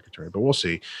cabinet secretary, but we'll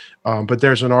see. But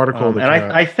there's an article and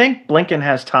I think Blinken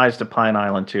has ties to Pine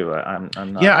Island too. I'm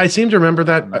not. Yeah, I seem to remember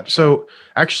that. So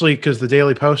actually, because the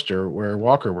Daily Poster, where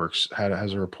Walker works,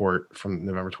 has a report from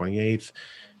November 28th.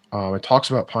 It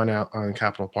talks about Pine Island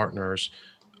Capital Partners.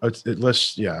 It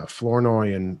lists,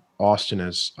 Flournoy and Austin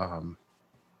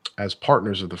as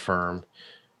partners of the firm,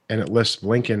 and it lists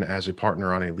Blinken as a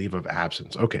partner on a leave of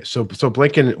absence. Okay, so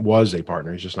Blinken was a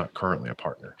partner; he's just not currently a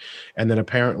partner. And then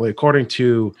apparently, according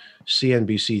to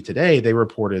CNBC today, they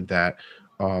reported that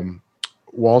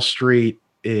Wall Street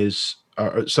is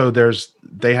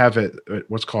they have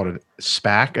what's called a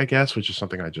SPAC, I guess, which is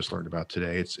something I just learned about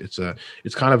today.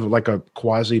 It's kind of like a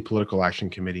quasi political action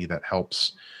committee that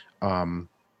helps.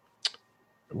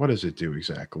 What does it do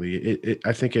exactly?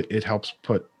 I think it helps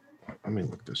put. Let me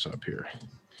look this up here.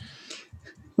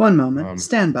 One moment.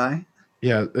 Stand by.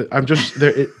 Yeah, I'm just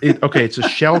there. Okay, it's a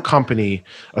shell company.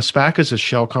 A SPAC is a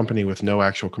shell company with no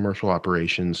actual commercial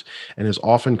operations and is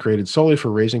often created solely for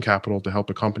raising capital to help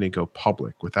a company go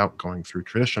public without going through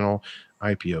traditional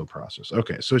IPO process.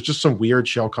 Okay, so it's just some weird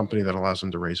shell company that allows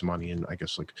them to raise money in, I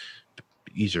guess, like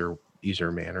easier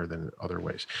manner than other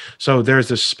ways. So there's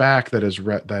this SPAC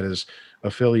that is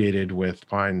affiliated with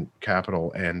Pine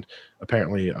Capital, and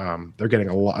apparently they're getting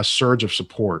a surge of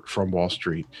support from Wall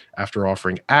Street after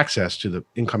offering access to the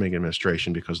incoming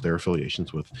administration because of their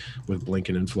affiliations with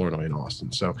Blinken and Flournoy and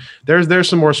Austin. So there's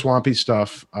some more swampy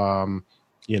stuff. A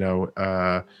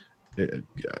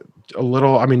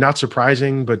little, I mean, not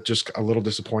surprising, but just a little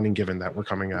disappointing given that we're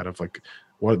coming out of like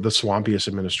the swampiest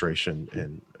administration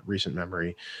in recent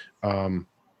memory.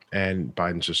 And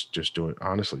Biden's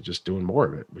just doing more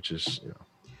of it, which is,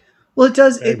 Well, it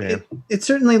does. It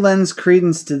certainly lends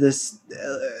credence to this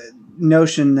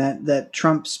notion that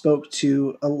Trump spoke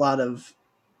to a lot of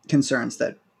concerns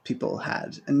that people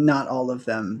had, and not all of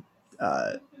them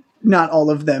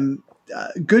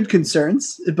good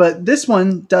concerns. But this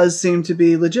one does seem to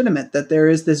be legitimate. That there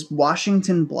is this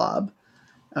Washington blob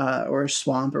or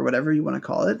swamp or whatever you want to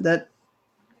call it that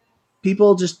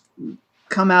people just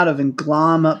come out of and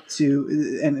glom up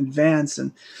to and advance,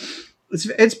 and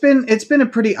it's been a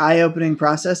pretty eye-opening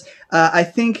process. I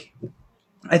think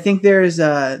there's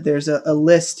a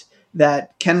list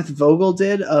that Kenneth Vogel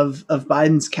did of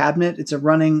Biden's cabinet. It's a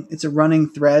running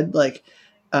thread. Like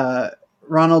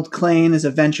Ronald Klain is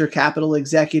a venture capital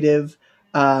executive.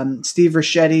 Steve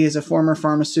Ricchetti is a former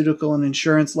pharmaceutical and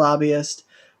insurance lobbyist.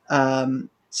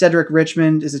 Cedric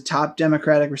Richmond is a top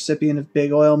Democratic recipient of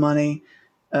big oil money.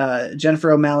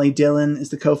 Jennifer O'Malley Dillon is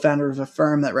the co-founder of a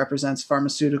firm that represents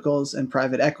pharmaceuticals and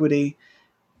private equity.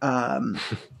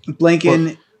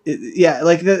 Blinken,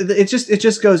 it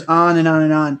just goes on and on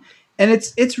and on, and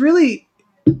it's really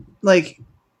like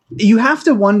you have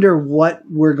to wonder what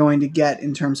we're going to get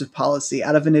in terms of policy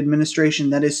out of an administration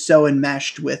that is so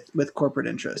enmeshed with corporate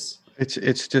interests.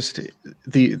 It's just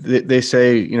they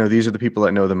say, you know, these are the people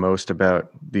that know the most about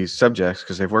these subjects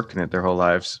because they've worked in it their whole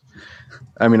lives.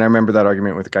 I mean, I remember that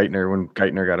argument with Geithner when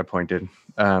Geithner got appointed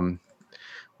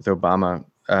with Obama.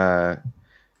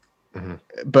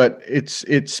 But it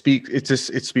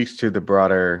speaks to the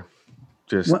broader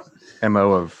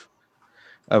MO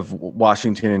of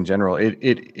Washington in general.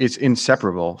 It's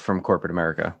inseparable from corporate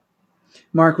America.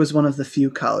 Mark was one of the few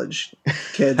college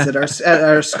kids at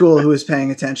our school who was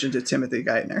paying attention to Timothy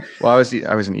Geithner. Well, I was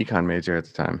an econ major at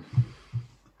the time.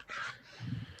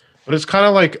 But it's kind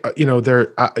of like,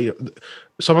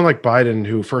 someone like Biden,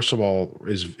 who, first of all,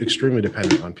 is extremely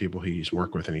dependent on people he's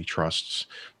worked with and he trusts,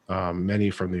 many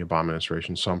from the Obama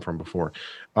administration, some from before,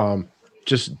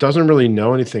 just doesn't really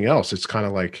know anything else. It's kind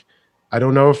of like, I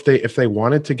don't know if they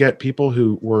wanted to get people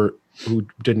who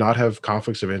did not have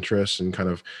conflicts of interest and kind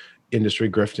of industry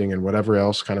grifting and whatever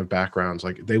else kind of backgrounds,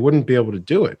 like they wouldn't be able to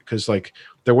do it because like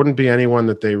there wouldn't be anyone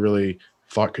that they really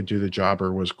thought could do the job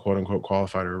or was quote unquote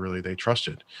qualified or really they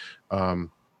trusted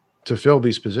to fill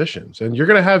these positions. And you're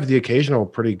going to have the occasional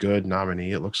pretty good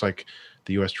nominee. It looks like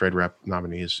the U.S. Trade Rep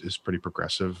nominee is pretty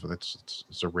progressive. It's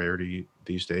a rarity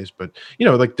these days, but you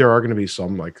know, like there are going to be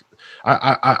some, like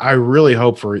I really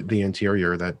hope for the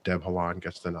Interior that Deb Haaland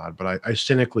gets the nod, but I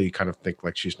cynically kind of think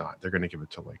like she's not. They're going to give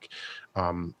it to like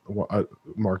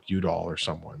Mark Udall or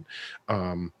someone.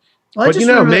 But you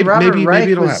know,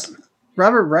 maybe it'll happen.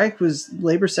 Robert Reich was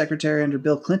labor secretary under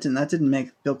Bill Clinton. That didn't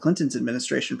make Bill Clinton's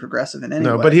administration progressive in any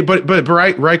way. No, but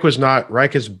Reich was not.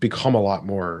 Reich has become a lot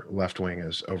more left wing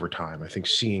as over time. I think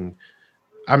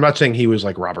I'm not saying he was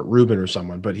like Robert Rubin or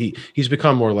someone, but he's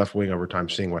become more left wing over time,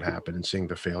 seeing what happened and seeing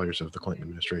the failures of the Clinton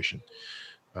administration.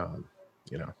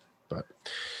 You know, but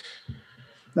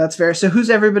that's fair. So who's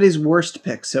everybody's worst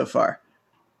pick so far?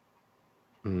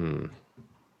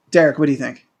 Derek, what do you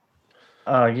think?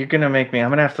 You're gonna make me. I'm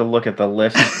gonna have to look at the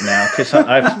list now because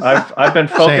I've been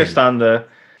focused on the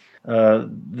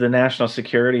national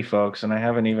security folks, and I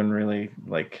haven't even really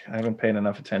I haven't paid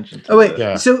enough attention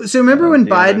to. So remember when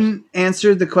Biden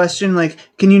answered the question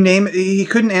can you name? He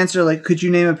couldn't answer could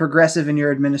you name a progressive in your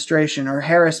administration? Or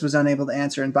Harris was unable to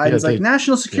answer, and Biden's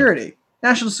national security,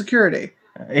 national security.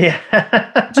 Yeah.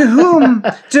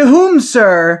 to whom,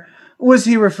 sir, was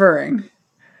he referring?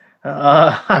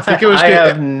 I think it was.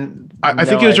 I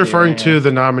think he was referring to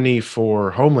the nominee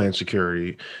for Homeland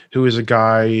Security, who is a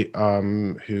guy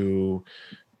who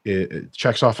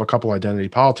checks off a couple identity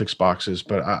politics boxes.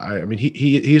 But I mean,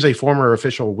 he's a former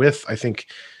official with, I think,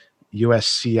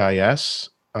 USCIS,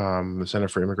 the Center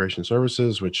for Immigration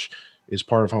Services, which is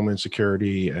part of Homeland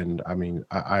Security. And I mean,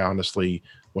 I honestly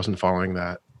wasn't following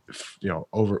that,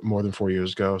 over more than 4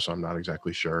 years ago, so I'm not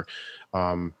exactly sure.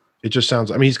 It just sounds.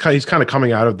 I mean, he's kind of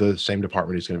coming out of the same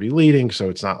department he's going to be leading,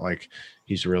 so it's not like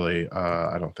he's really.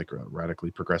 I don't think radically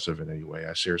progressive in any way.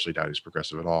 I seriously doubt he's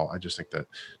progressive at all. I just think that,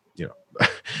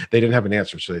 they didn't have an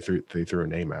answer, so they threw a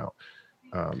name out.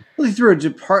 Well, they threw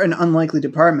an unlikely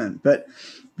department, but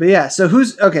yeah. So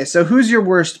who's your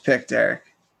worst pick, Derek?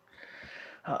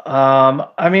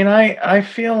 I mean, I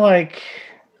feel like.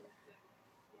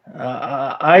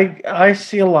 I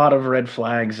see a lot of red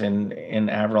flags in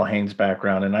Avril Haine's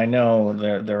background, and I know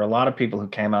there are a lot of people who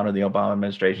came out of the Obama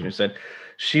administration who said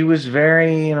she was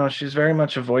she's very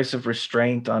much a voice of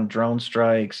restraint on drone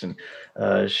strikes, and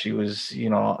she was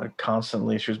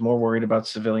constantly she was more worried about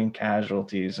civilian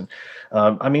casualties, and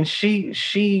I mean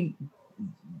she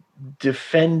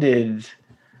defended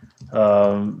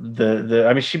I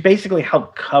mean she basically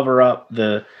helped cover up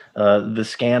the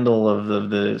scandal of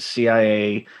the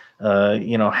CIA,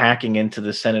 hacking into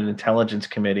the Senate Intelligence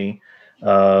Committee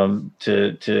to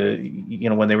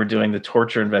when they were doing the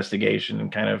torture investigation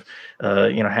and kind of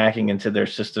hacking into their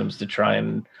systems to try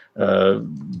and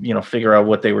figure out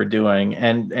what they were doing.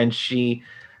 And she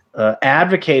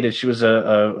advocated. She was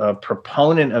a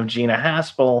proponent of Gina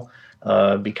Haspel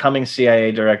becoming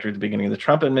CIA director at the beginning of the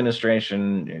Trump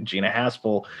administration. Gina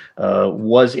Haspel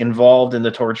was involved in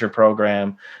the torture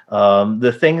program.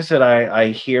 The things that I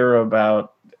hear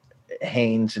about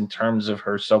Haines in terms of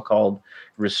her so-called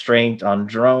restraint on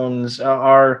drones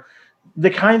are the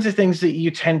kinds of things that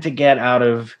you tend to get out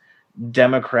of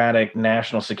democratic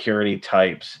national security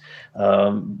types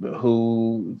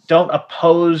who don't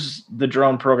oppose the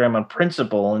drone program on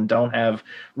principle and don't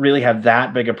really have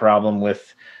that big a problem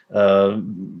with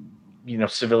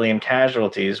civilian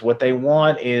casualties. What they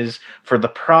want is for the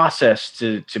process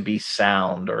to be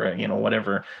sound, or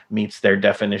whatever meets their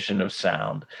definition of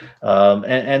sound,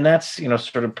 and that's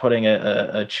sort of putting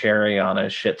a cherry on a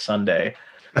shit sundae.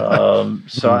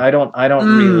 So I don't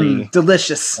really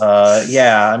delicious.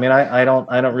 Yeah, I mean, I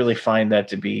don't really find that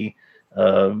to be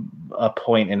a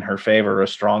point in her favor, a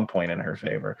strong point in her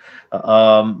favor.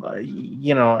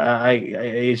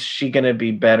 Is she going to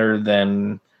be better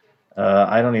than?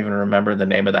 I don't even remember the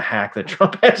name of the hack that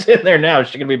Trump has in there now. Is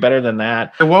she going to be better than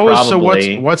that?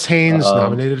 What's Haynes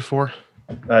nominated for?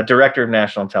 Director of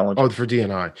National Intelligence. Oh, for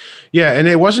DNI. Yeah, and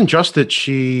it wasn't just that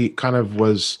she kind of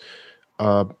was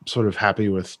sort of happy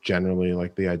with generally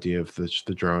like the idea of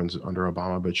the drones under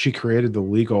Obama, but she created the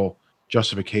legal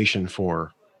justification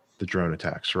for the drone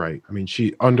attacks, right? I mean,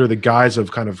 she under the guise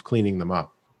of kind of cleaning them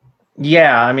up.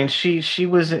 Yeah, I mean, she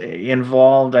was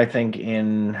involved, I think,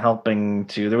 in helping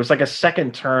there was like a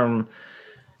second term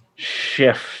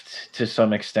shift to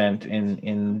some extent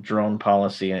in drone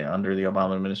policy under the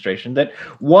Obama administration that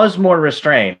was more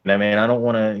restrained. I mean, I don't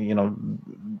want to,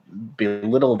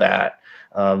 belittle that.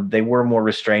 They were more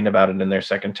restrained about it in their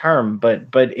second term, but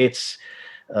it's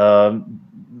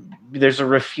there's a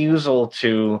refusal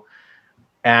to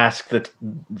ask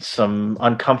some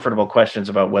uncomfortable questions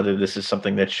about whether this is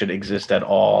something that should exist at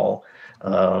all,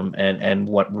 and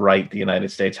what right the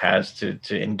United States has to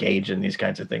engage in these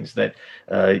kinds of things. That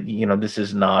this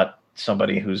is not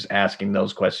somebody who's asking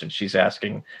those questions. She's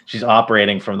operating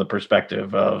from the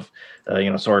perspective of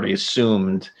sort of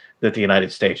assumed that the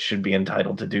United States should be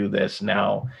entitled to do this.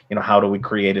 Now, how do we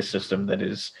create a system that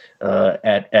is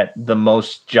at the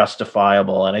most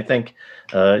justifiable? And I think,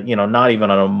 not even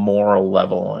on a moral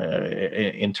level,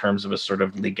 in terms of a sort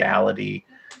of legality,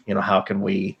 how can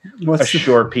we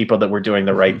assure people that we're doing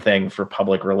the right thing for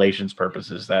public relations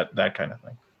purposes, that kind of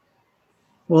thing.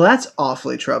 Well, that's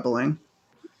awfully troubling.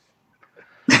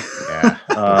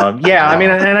 Yeah. I mean,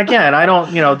 and again, I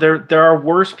don't, there are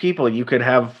worse people. You could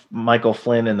have Michael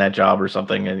Flynn in that job or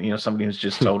something, and somebody who's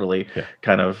just totally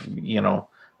kind of,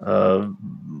 off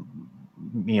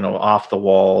the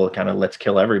wall, kind of let's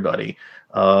kill everybody.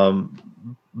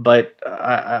 But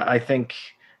I think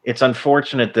it's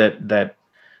unfortunate that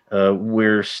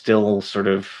we're still sort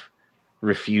of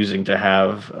refusing to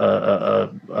have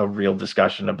a real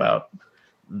discussion about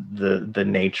the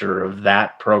nature of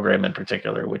that program in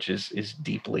particular, which is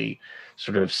deeply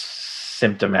sort of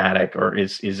symptomatic, or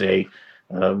is a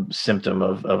symptom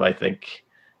of I think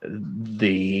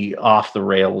the off the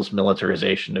rails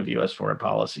militarization of U.S. foreign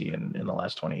policy in the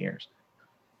last 20 years.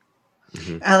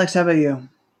 Mm-hmm. Alex, how about you?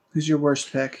 Who's your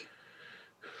worst pick?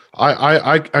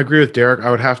 I agree with Derek. I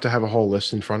would have to have a whole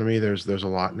list in front of me. There's a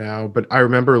lot now, but I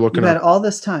remember looking at all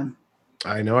this time.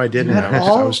 I know I didn't.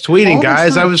 I was tweeting,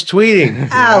 guys. I was tweeting.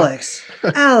 Alex,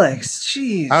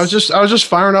 jeez. I was just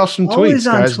firing off some Always tweets,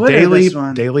 guys.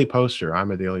 Twitter, daily poster.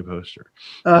 I'm a daily poster.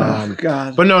 Oh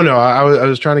God. But no. I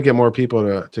was trying to get more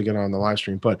people to get on the live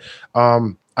stream. But I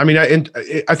mean,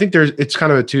 I think it's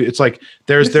kind of a two. It's like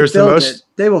there's the most.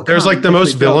 There's like the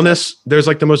most villainous. There's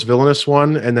like the most villainous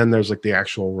one, and then there's like the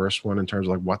actual worst one in terms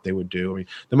of like what they would do. I mean,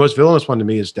 the most villainous one to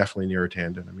me is definitely Neera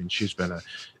Tanden. I mean, she's been a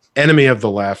enemy of the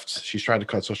left. She's tried to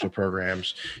cut social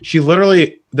programs. She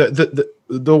literally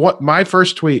my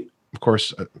first tweet, of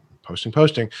course,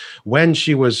 posting when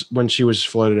she was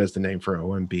floated as the name for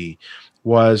OMB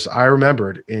was, I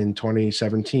remembered in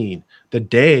 2017, the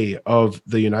day of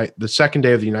the second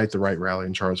day of the Unite the Right rally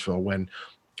in Charlottesville, when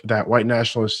that white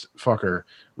nationalist fucker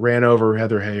ran over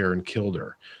Heather Heyer and killed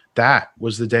her. That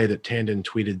was the day that Tanden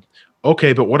tweeted,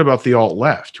 "Okay, but what about the alt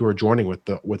left who are joining with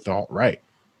the alt right?"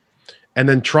 And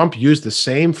then Trump used the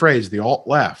same phrase, the alt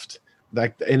left,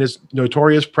 like in his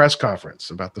notorious press conference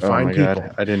about the fine people.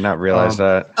 God, I did not realize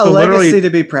that. A legacy to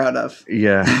be proud of.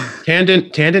 Yeah.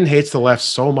 Tanden hates the left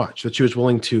so much that she was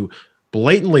willing to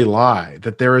blatantly lie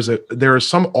that there is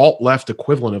some alt left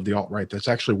equivalent of the alt right that's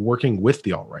actually working with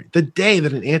the alt right. The day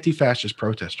that an anti-fascist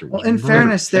protester was. Well, in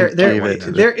fairness, there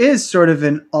is sort of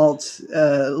an alt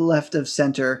left of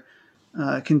center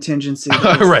contingency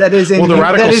that is in the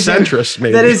radical centrist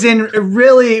maybe that is in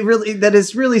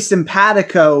really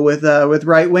simpatico with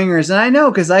right wingers, and I know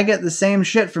because I get the same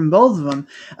shit from both of them.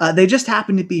 They just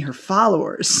happen to be her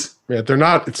followers. Yeah, they're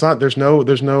not. It's not. There's no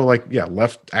like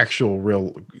left actual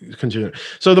real contingent.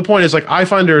 So the point is, like, I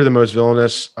find her the most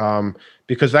villainous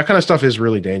because that kind of stuff is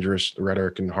really dangerous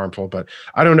rhetoric and harmful. But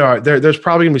I don't know. There's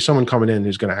probably gonna be someone coming in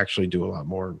who's gonna actually do a lot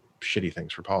more shitty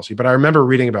things for policy. But I remember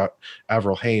reading about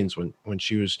Avril Haines when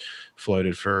she was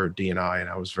floated for DNI, and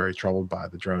I was very troubled by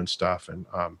the drone stuff and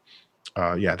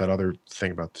that other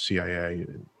thing about the CIA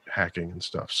and hacking and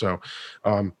stuff. So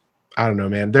I don't know,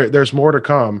 man. There's more to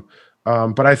come.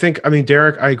 But I mean,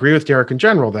 Derek, I agree with Derek in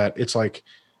general that it's like,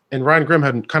 and Ryan Grimm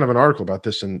had kind of an article about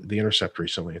this in The Intercept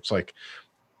recently. It's like,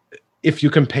 if you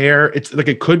compare, it's like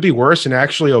it could be worse. And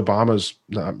actually, Obama's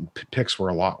picks were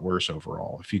a lot worse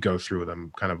overall. If you go through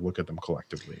them, kind of look at them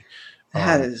collectively.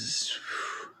 That is.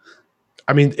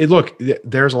 I mean, look,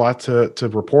 there's a lot to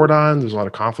report on. There's a lot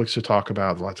of conflicts to talk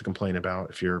about, a lot to complain about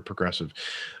if you're progressive.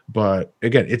 But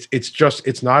again,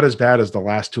 it's not as bad as the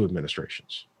last two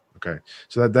administrations. Okay.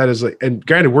 So that is like, and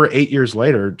granted, we're 8 years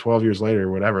later, 12 years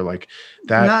later, whatever, like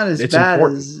that. Not as it's bad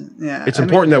important. It's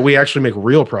important that we actually make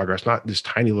real progress, not this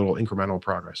tiny little incremental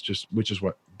progress, which is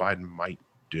what Biden might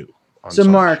do. So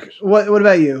Mark, what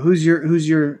about you? Who's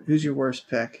your worst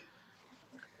pick?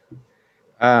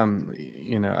 I'm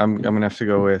gonna have to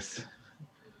go with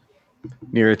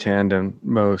Neera Tanden,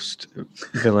 most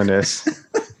villainous.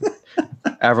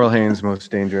 Avril Haines, most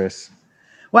dangerous.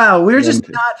 Wow, we're just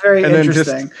not very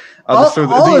interesting.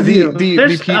 All of you.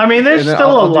 There's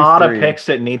still a lot of picks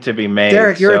that need to be made.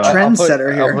 Derek, you're a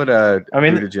trendsetter here. I'll put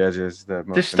Buttigieg as the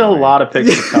most. There's still a lot of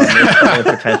picks to come. There's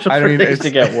the potential for things to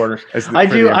get worse. I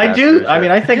do.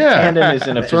 I think Tanden is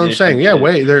in a position. That's what I'm saying. Yeah,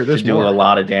 there's doing a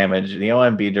lot of damage. The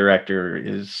OMB director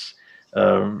is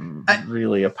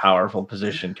really a powerful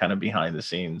position, kind of behind the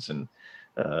scenes, and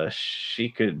she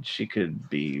could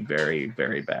be very,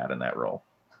 very bad in that role.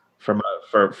 For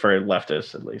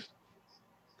leftists, at least.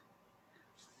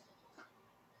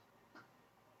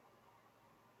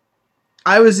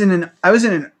 I was in an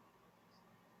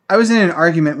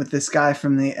argument with this guy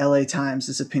from the LA Times,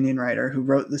 this opinion writer who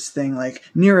wrote this thing like,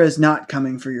 Neera is not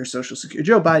coming for your Social Security.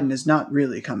 Joe Biden is not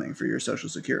really coming for your Social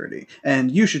Security. And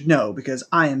you should know because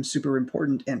I am super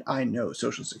important and I know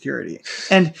Social Security.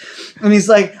 And he's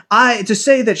like, to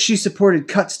say that she supported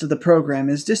cuts to the program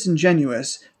is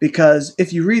disingenuous because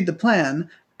if you read the plan,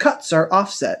 cuts are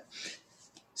offset.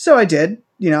 So I did.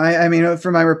 I mean,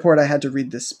 for my report, I had to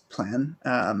read this plan,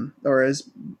 or as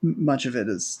much of it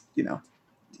as,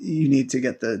 you need to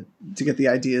get the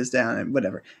ideas down and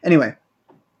whatever. Anyway,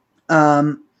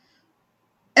 and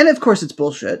of course it's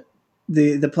bullshit.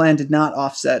 The plan did not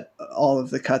offset all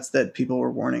of the cuts that people were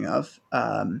warning of.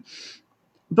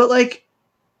 But like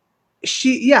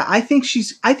I think she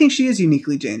is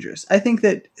uniquely dangerous. I think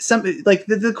that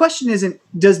the question isn't,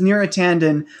 does Neera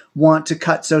Tanden want to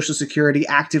cut Social Security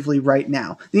actively right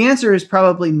now? The answer is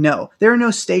probably no. There are no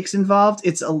stakes involved.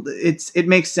 It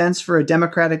makes sense for a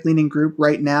Democratic leaning group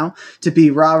right now to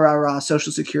be rah, rah, rah,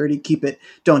 Social Security, keep it,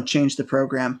 don't change the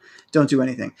program, don't do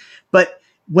anything. But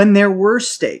when there were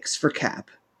stakes for cap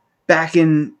back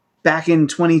in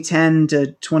 2010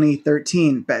 to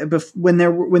 2013, when the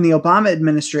Obama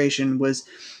administration was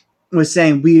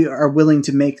saying we are willing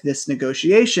to make this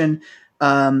negotiation,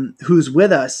 who's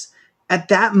with us? At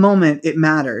that moment, it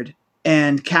mattered,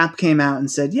 and Cap came out and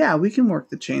said, "Yeah, we can work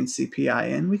the chain CPI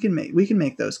in. We can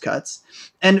make those cuts,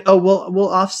 and we'll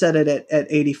offset it at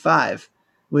 85,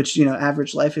 which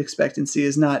average life expectancy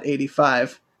is not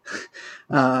 85."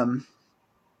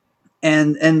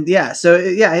 And yeah, so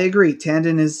yeah, I agree.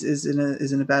 Tanden is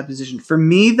in a bad position. For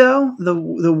me though,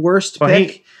 the worst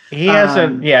pick. He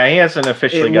hasn't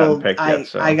officially gotten picked yet.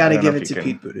 So I got to give it to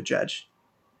Pete Buttigieg.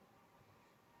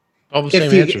 All the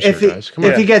same answers here, guys. Come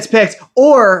on. If he gets picked,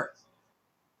 or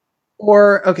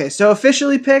okay, so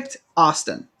officially picked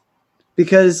Austin,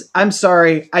 because I'm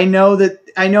sorry, I know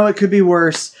it could be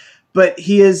worse, but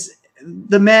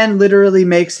the man literally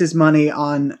makes his money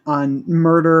on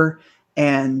murder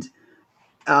and.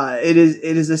 It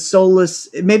is a soulless,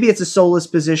 maybe it's a soulless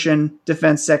position,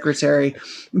 defense secretary,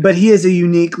 but he is a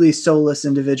uniquely soulless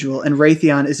individual, and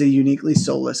Raytheon is a uniquely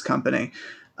soulless company.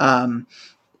 And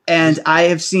I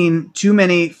have seen too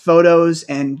many photos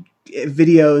and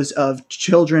videos of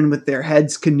children with their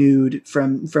heads canoed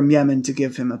from Yemen to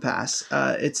give him a pass.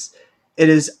 It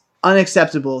is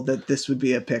unacceptable that this would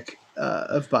be a pick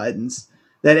of Biden's,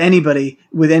 that anybody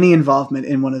with any involvement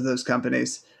in one of those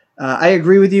companies. I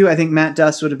agree with you. I think Matt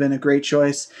Duss would have been a great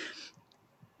choice,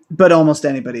 but almost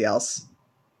anybody else,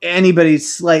 anybody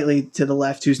slightly to the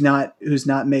left who's not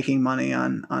making money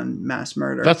on mass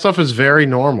murder. That stuff is very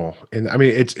normal, and I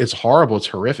mean it's horrible. It's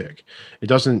horrific. It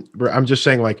doesn't. I'm just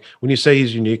saying, like when you say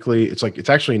he's uniquely, it's like it's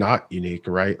actually not unique,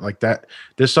 right? Like that.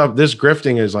 This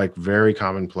grifting is like very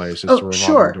commonplace. It's a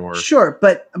revolving door. Sure,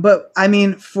 but I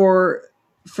mean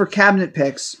for cabinet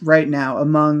picks right now,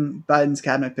 among Biden's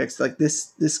cabinet picks, like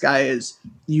this guy is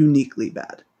uniquely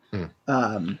bad.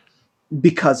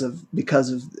 because of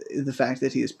the fact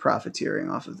that he is profiteering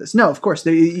off of this. No, of course,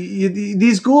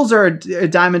 these ghouls are a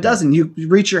dime a dozen. You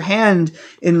reach your hand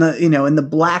in the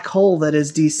black hole that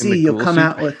is DC, you'll come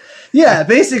out with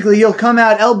basically you'll come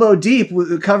out elbow deep,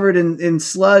 covered in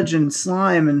sludge and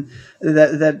slime, and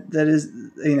that is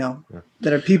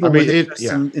that are people with interests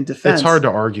in defense. It's hard to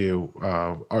argue.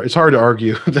 It's hard to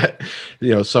argue that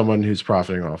someone who's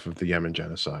profiting off of the Yemen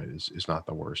genocide is not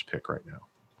the worst pick right now.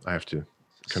 I have to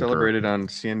concur. Celebrated on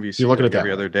CNBC You're looking at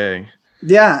every other day.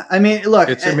 Yeah, I mean, look,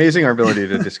 it's amazing our ability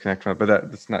to disconnect from it, but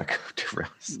that's not too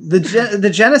the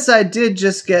genocide did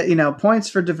just get points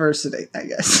for diversity, I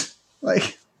guess.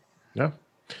 Yeah.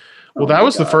 Well, that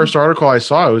was the first article I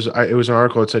saw. It was an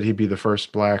article that said he'd be the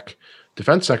first black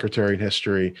defense secretary in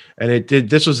history, and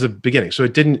this was the beginning. So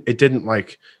it didn't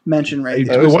like mention right.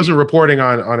 It wasn't reporting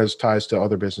on his ties to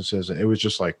other businesses. It was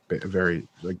just like a very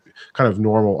kind of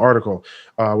normal article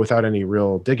without any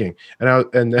real digging.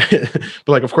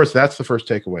 But of course that's the first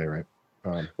takeaway,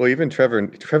 right? Well, even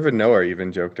Trevor Noah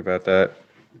even joked about that.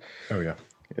 Oh yeah,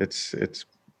 it's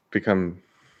become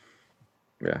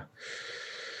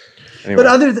Anyway.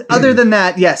 But other than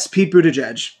that, yes, Pete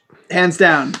Buttigieg, hands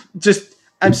down. Just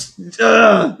he's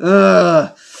not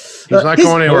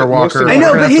going anywhere, Walker. I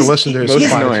know, but have to listen to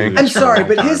his I'm sorry,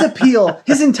 but his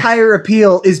entire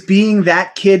appeal is being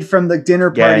that kid from the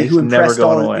dinner party who impressed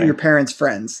all your parents'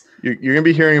 friends. You're going to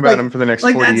be hearing about him for the next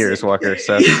 40 years, Walker.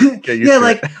 So get used to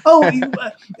it.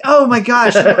 Oh my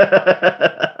gosh.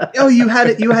 Oh, you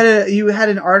had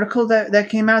an article that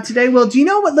came out today. Well, do you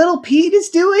know what little Pete is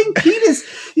doing? Pete is,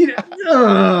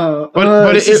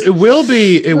 but it will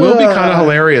be kind of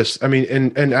hilarious. I mean,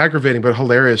 and aggravating, but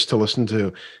hilarious to listen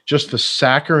to just the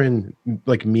saccharine,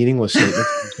 meaningless statements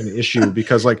he's going to issue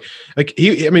because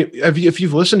if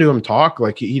you've listened to him talk,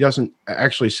 he doesn't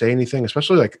actually say anything,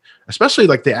 especially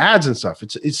the ads and stuff.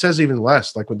 It says even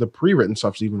less. With the pre-written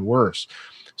stuff's even worse.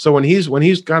 So when he's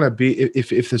gonna be, if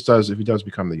he does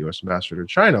become the U.S. ambassador to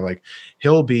China,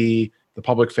 he'll be the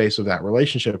public face of that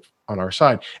relationship on our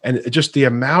side, and just the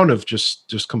amount of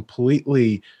just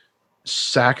completely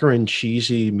saccharine,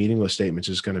 cheesy, meaningless statements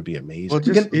is going to be amazing. Well,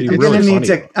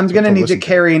 I'm going to need to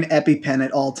carry an EpiPen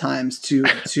at all times to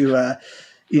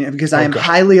because I am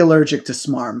highly allergic to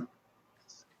smarm.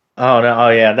 Oh no! Oh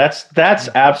yeah, that's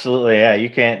absolutely You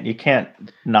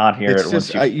can't not hear it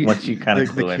once you kind of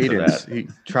clue into that. He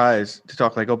tries to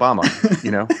talk like Obama,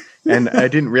 and I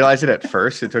didn't realize it at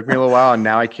first. It took me a little while, and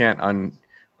now I can't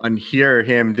unhear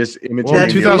him just imitating. Well, in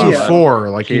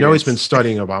 2004, he's been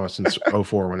studying Obama since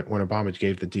 2004 when Obama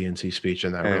gave the DNC speech,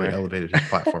 and that really elevated his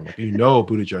platform.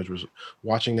 Buttigieg was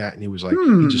watching that, and he was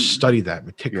he just studied that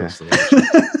meticulously.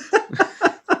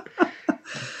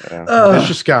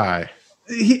 Vicious guy.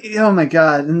 Oh my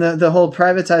God. And the whole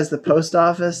privatize the post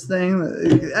office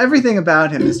thing, everything about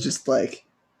him is just like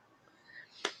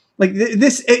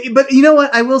this. But you know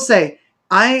what? I will say,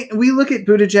 we look at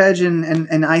Buttigieg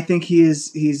and I think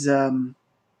he's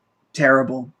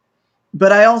terrible,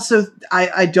 but I also,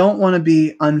 I don't want to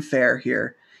be unfair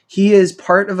here. He is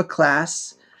part of a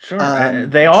class. Sure.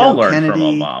 They all learned from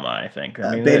Obama, I think.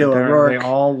 Beto O'Rourke. They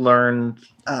all learned.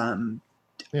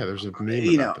 There's a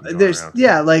meme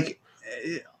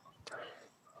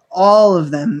all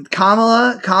of them.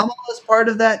 Kamala is part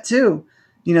of that too.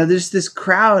 There's this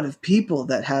crowd of people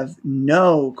that have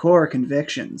no core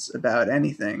convictions about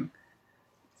anything.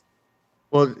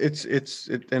 Well,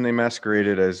 and they masquerade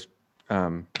it as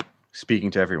speaking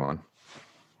to everyone.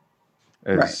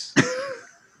 As,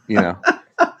 right.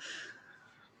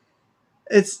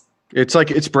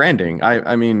 It's branding.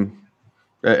 I mean,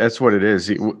 that's what it is.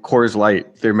 Coors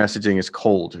Light, their messaging is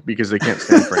cold because they can't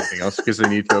stand for anything else because they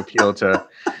need to appeal to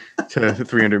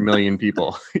 300 million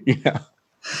people.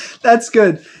 That's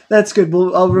good.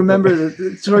 I'll remember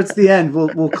that towards the end.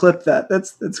 We'll clip that.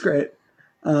 That's great.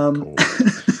 Cool.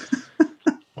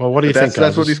 Well, what do you think?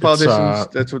 That's what these politicians.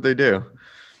 That's what they do.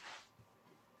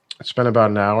 It's been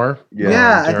about an hour.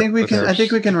 Yeah, I think we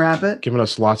can wrap it. Giving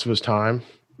us lots of his time.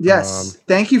 Yes,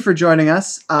 thank you for joining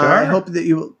us. Sure. I hope that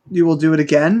you will do it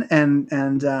again, and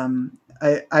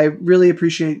I really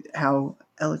appreciate how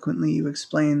eloquently you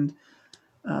explained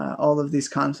all of these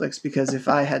conflicts. Because if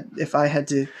I had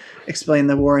to explain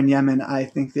the war in Yemen, I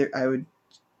think that I would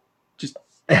just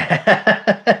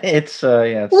it's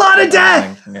a lot of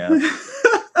death.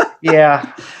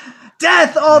 Yeah,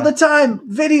 death all the time.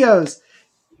 Videos.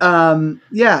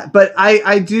 But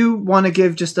I do want to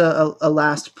give just a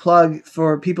last plug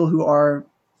for people who are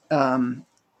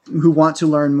who want to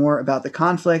learn more about the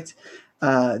conflict.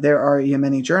 There are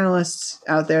Yemeni journalists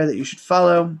out there that you should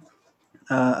follow.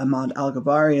 Ahmad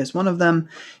Al-Ghabari as one of them.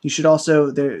 You should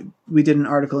also, we did an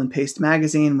article in Paste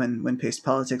Magazine when Paste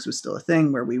Politics was still a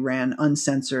thing, where we ran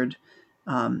uncensored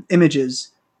images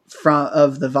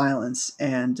of the violence,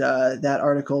 and that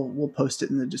article, we'll post it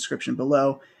in the description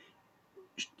below.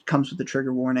 It comes with a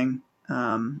trigger warning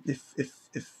if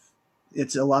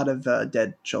it's a lot of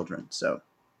dead children, so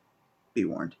be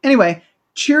warned. Anyway,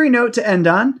 cheery note to end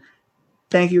on.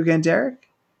 Thank you again, Derek.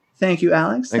 Thank you,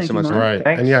 Alex. Thanks so you, much. Mark. Right.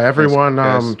 Thanks. And yeah, everyone,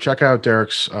 Thanks, guys. check out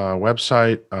Derek's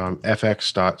website,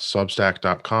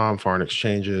 fx.substack.com, foreign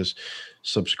exchanges,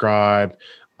 subscribe.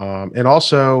 And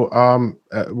also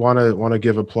want to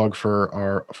give a plug for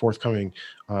our forthcoming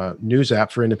news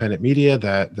app for independent media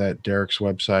that Derek's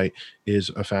website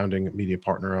is a founding media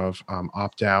partner of,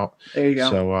 OptOut. There you go.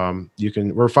 So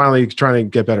we're finally trying to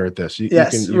get better at this.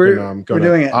 Yes, we're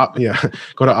doing it. Go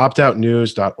to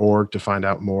optoutnews.org to find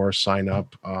out more, sign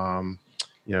up.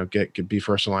 Be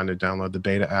first in line to download the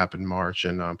beta app in March.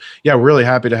 And we're really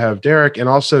happy to have Derek, and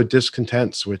also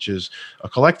Discontents, which is a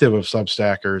collective of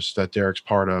Substackers that Derek's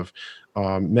part of,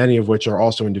 many of which are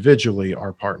also individually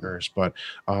our partners. But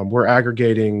we're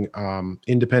aggregating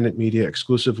independent media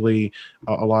exclusively.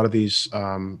 A lot of these,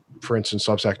 for instance,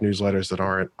 Substack newsletters that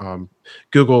aren't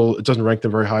Google, it doesn't rank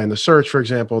them very high in the search, for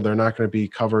example. They're not going to be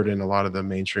covered in a lot of the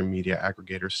mainstream media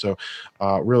aggregators. So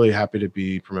really happy to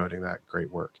be promoting that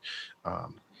great work.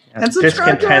 And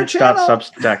subscribe to our channel.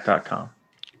 Discontents.substack.com.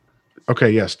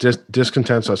 Okay, yes,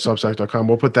 discontents.substack.com.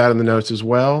 We'll put that in the notes as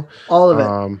well. All of it.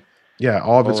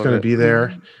 All of it's going to be there.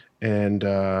 Mm-hmm. And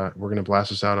we're going to blast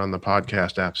this out on the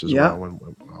podcast apps as well when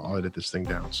I'll edit this thing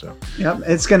down. So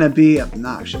it's going to be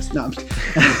obnoxious. No,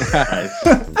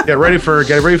 get ready for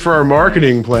our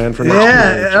marketing plan for next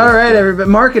year. All right, everybody.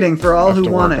 Marketing for all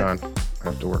who want it. I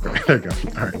have to work on it. There you go.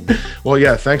 All right. Well,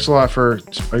 yeah, thanks a lot for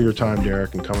your time,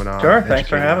 Derek, and coming on. Sure, thanks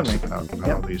for having me. About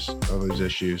all these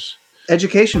issues.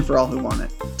 Education for all who want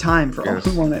it. Time for all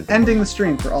who want it. Ending the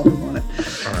stream for all who want it.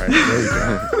 All right, there you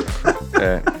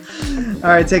go.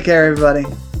 All right, take care, everybody.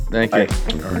 Thank you.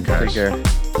 All right, guys. Take care.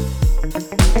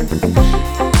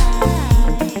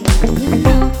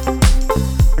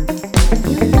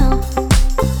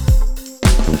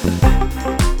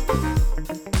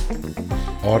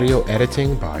 Audio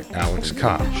editing by Alex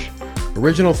Koch.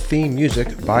 Original theme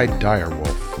music by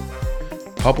Direwolf.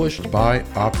 Published by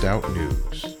OptOut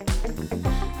News.